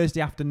on Thursday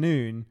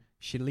afternoon.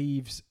 She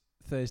leaves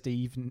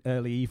Thursday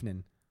early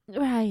evening.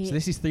 Right. So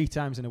this is 3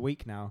 times in a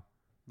week now.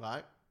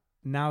 Right.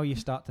 Now you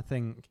start to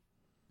think.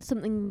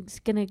 Something's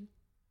going to...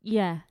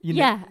 Yeah. You know-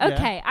 yeah, yeah.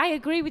 okay. I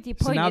agree with your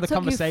So point. now It the took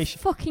conversation-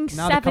 you fucking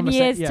now the 7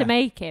 years yeah. to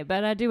make it,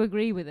 but I do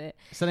agree with it.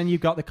 So then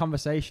you've got the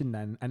conversation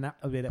then, and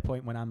that'll be the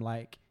point when I'm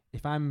like,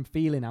 if I'm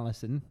feeling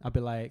Alison, I'll be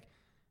like,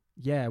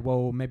 yeah,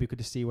 well, maybe we could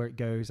just see where it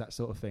goes, that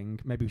sort of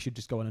thing. Maybe we should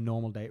just go on a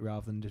normal date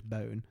rather than just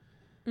bone.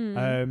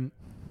 And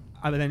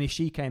then if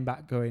she came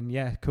back going,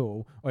 yeah,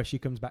 cool, or if she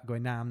comes back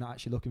going, nah, I'm not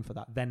actually looking for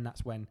that, then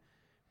that's when.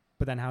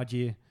 But then how do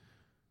you...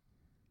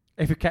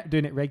 If we kept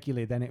doing it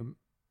regularly, then it...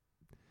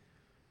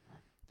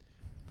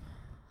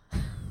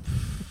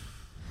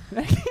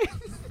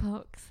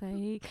 Fuck's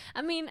sake.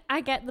 I mean,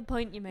 I get the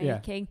point you're Yeah.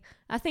 making.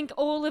 I think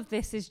all of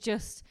this is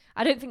just...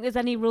 I don't think there's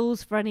any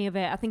rules for any of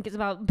it. I think it's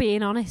about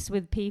being honest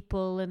with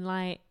people and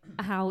like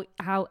how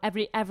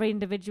every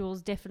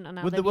individual's different and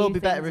how Would they the world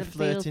view be better things if and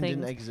feel flirting didn't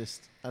things.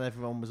 exist and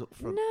everyone was up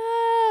front? No,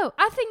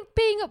 I think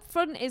being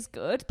upfront is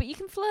good, but you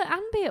can flirt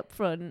and be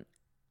upfront.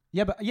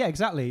 Yeah,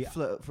 exactly.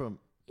 Flirt up front.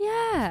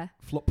 Yeah.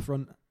 Flop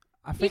front.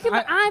 I You think can,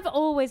 I've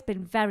always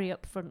been very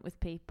upfront with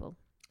people.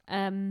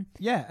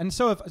 yeah, and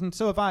so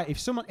have I.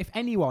 If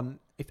anyone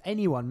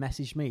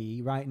messaged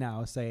me right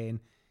now saying,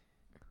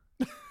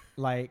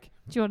 like,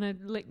 Do you want to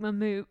lick my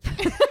moop?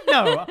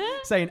 no,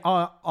 saying,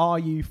 are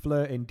you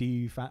flirting? Do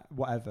you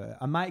whatever?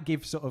 I might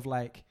give sort of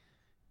like,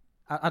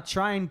 I'd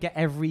try and get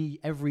every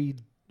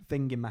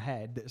thing in my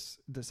head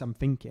that's I'm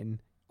thinking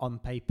on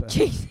paper.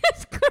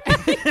 Jesus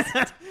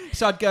Christ!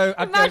 So I'd go.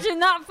 Imagine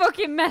that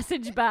fucking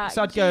message back.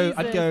 So I'd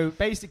Jesus. go.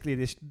 Basically,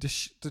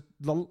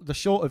 the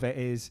short of it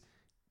is,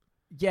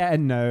 yeah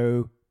and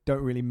no.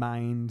 Don't really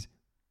mind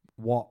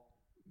what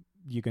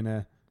you're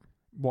gonna.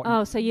 What?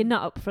 Oh, so you're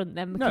not upfront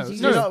then? Because No, you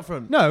So you're just- not up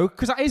front. No,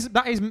 because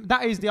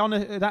that is the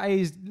honor. That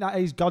is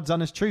God's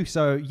honest truth.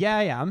 So yeah,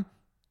 I am.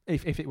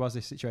 If it was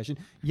this situation,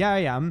 yeah, I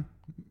am,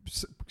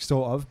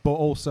 sort of. But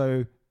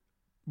also,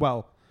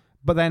 well,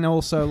 but then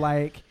also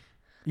like,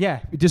 yeah,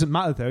 it doesn't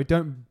matter though.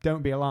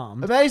 Don't be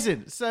alarmed.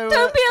 Amazing. So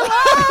Don't be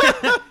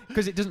alarmed.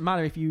 Because it doesn't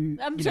matter if you.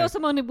 I'm you sure know,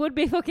 someone would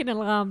be fucking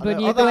alarmed on when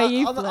you that- the way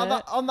you on that-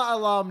 flirt. on that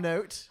alarm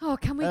note, Oh,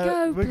 can we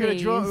go, we're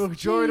please? we're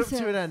drawing up to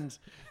Jesus. an end.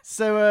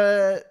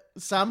 So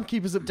Sam,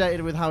 keep us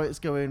updated with how it's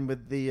going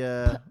with the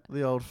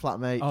old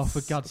flatmate. Oh,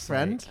 for God's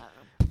friend. sake.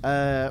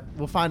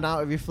 We'll find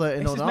out if you're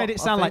flirting This or has not. made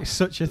it I sound think, like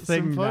such a at some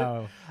thing point.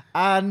 now.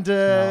 And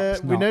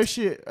it's we know not.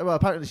 she. Well,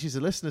 apparently she's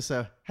a listener.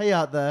 So hey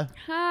out there.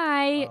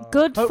 Hi.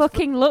 Good Hope-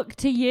 fucking luck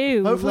to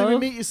you. Hopefully we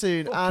love. meet you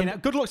soon. Fucking hell,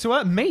 good luck to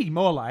her. Me,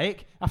 more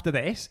like, after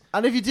this.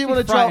 And if you do Be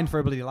want to frightened drop, for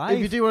a bloody life. if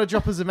you do want to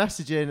drop us a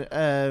message in,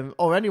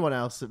 or anyone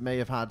else that may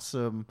have had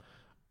some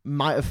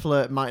might have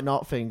flirt, might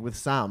not thing with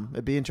Sam,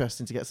 it'd be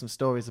interesting to get some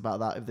stories about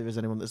that if there is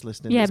anyone that's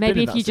listening. Yeah, that's been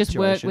maybe in if that you just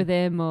work situation. with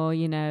him or,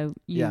 you know,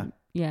 Yeah.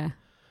 Yeah.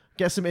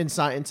 Get some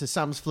insight into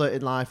Sam's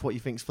flirting life, what you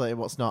think's flirting,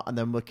 what's not, and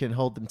then we can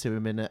hold them to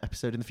him in an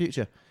episode in the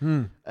future.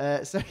 So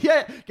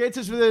yeah, get in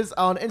touch with us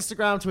on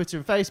Instagram, Twitter,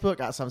 and Facebook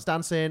at Sam's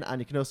Dancing,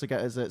 and you can also get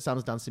us at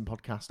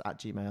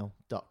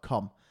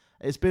samsdancingpodcast@gmail.com.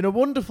 It's been a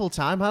wonderful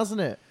time,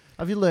 hasn't it?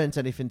 Have you learnt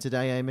anything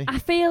today, Amy? I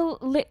feel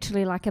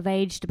literally like I've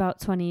aged about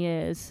 20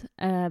 years.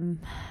 And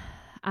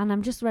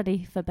I'm just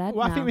ready for bed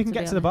Well, now, I think we can be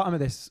get to the honest. bottom of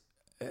this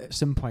at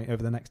some point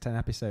over the next 10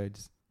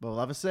 episodes. Well, we'll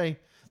have a see.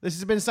 This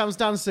has been Sam's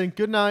Dancing.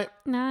 Good night.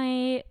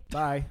 Night.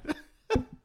 Bye.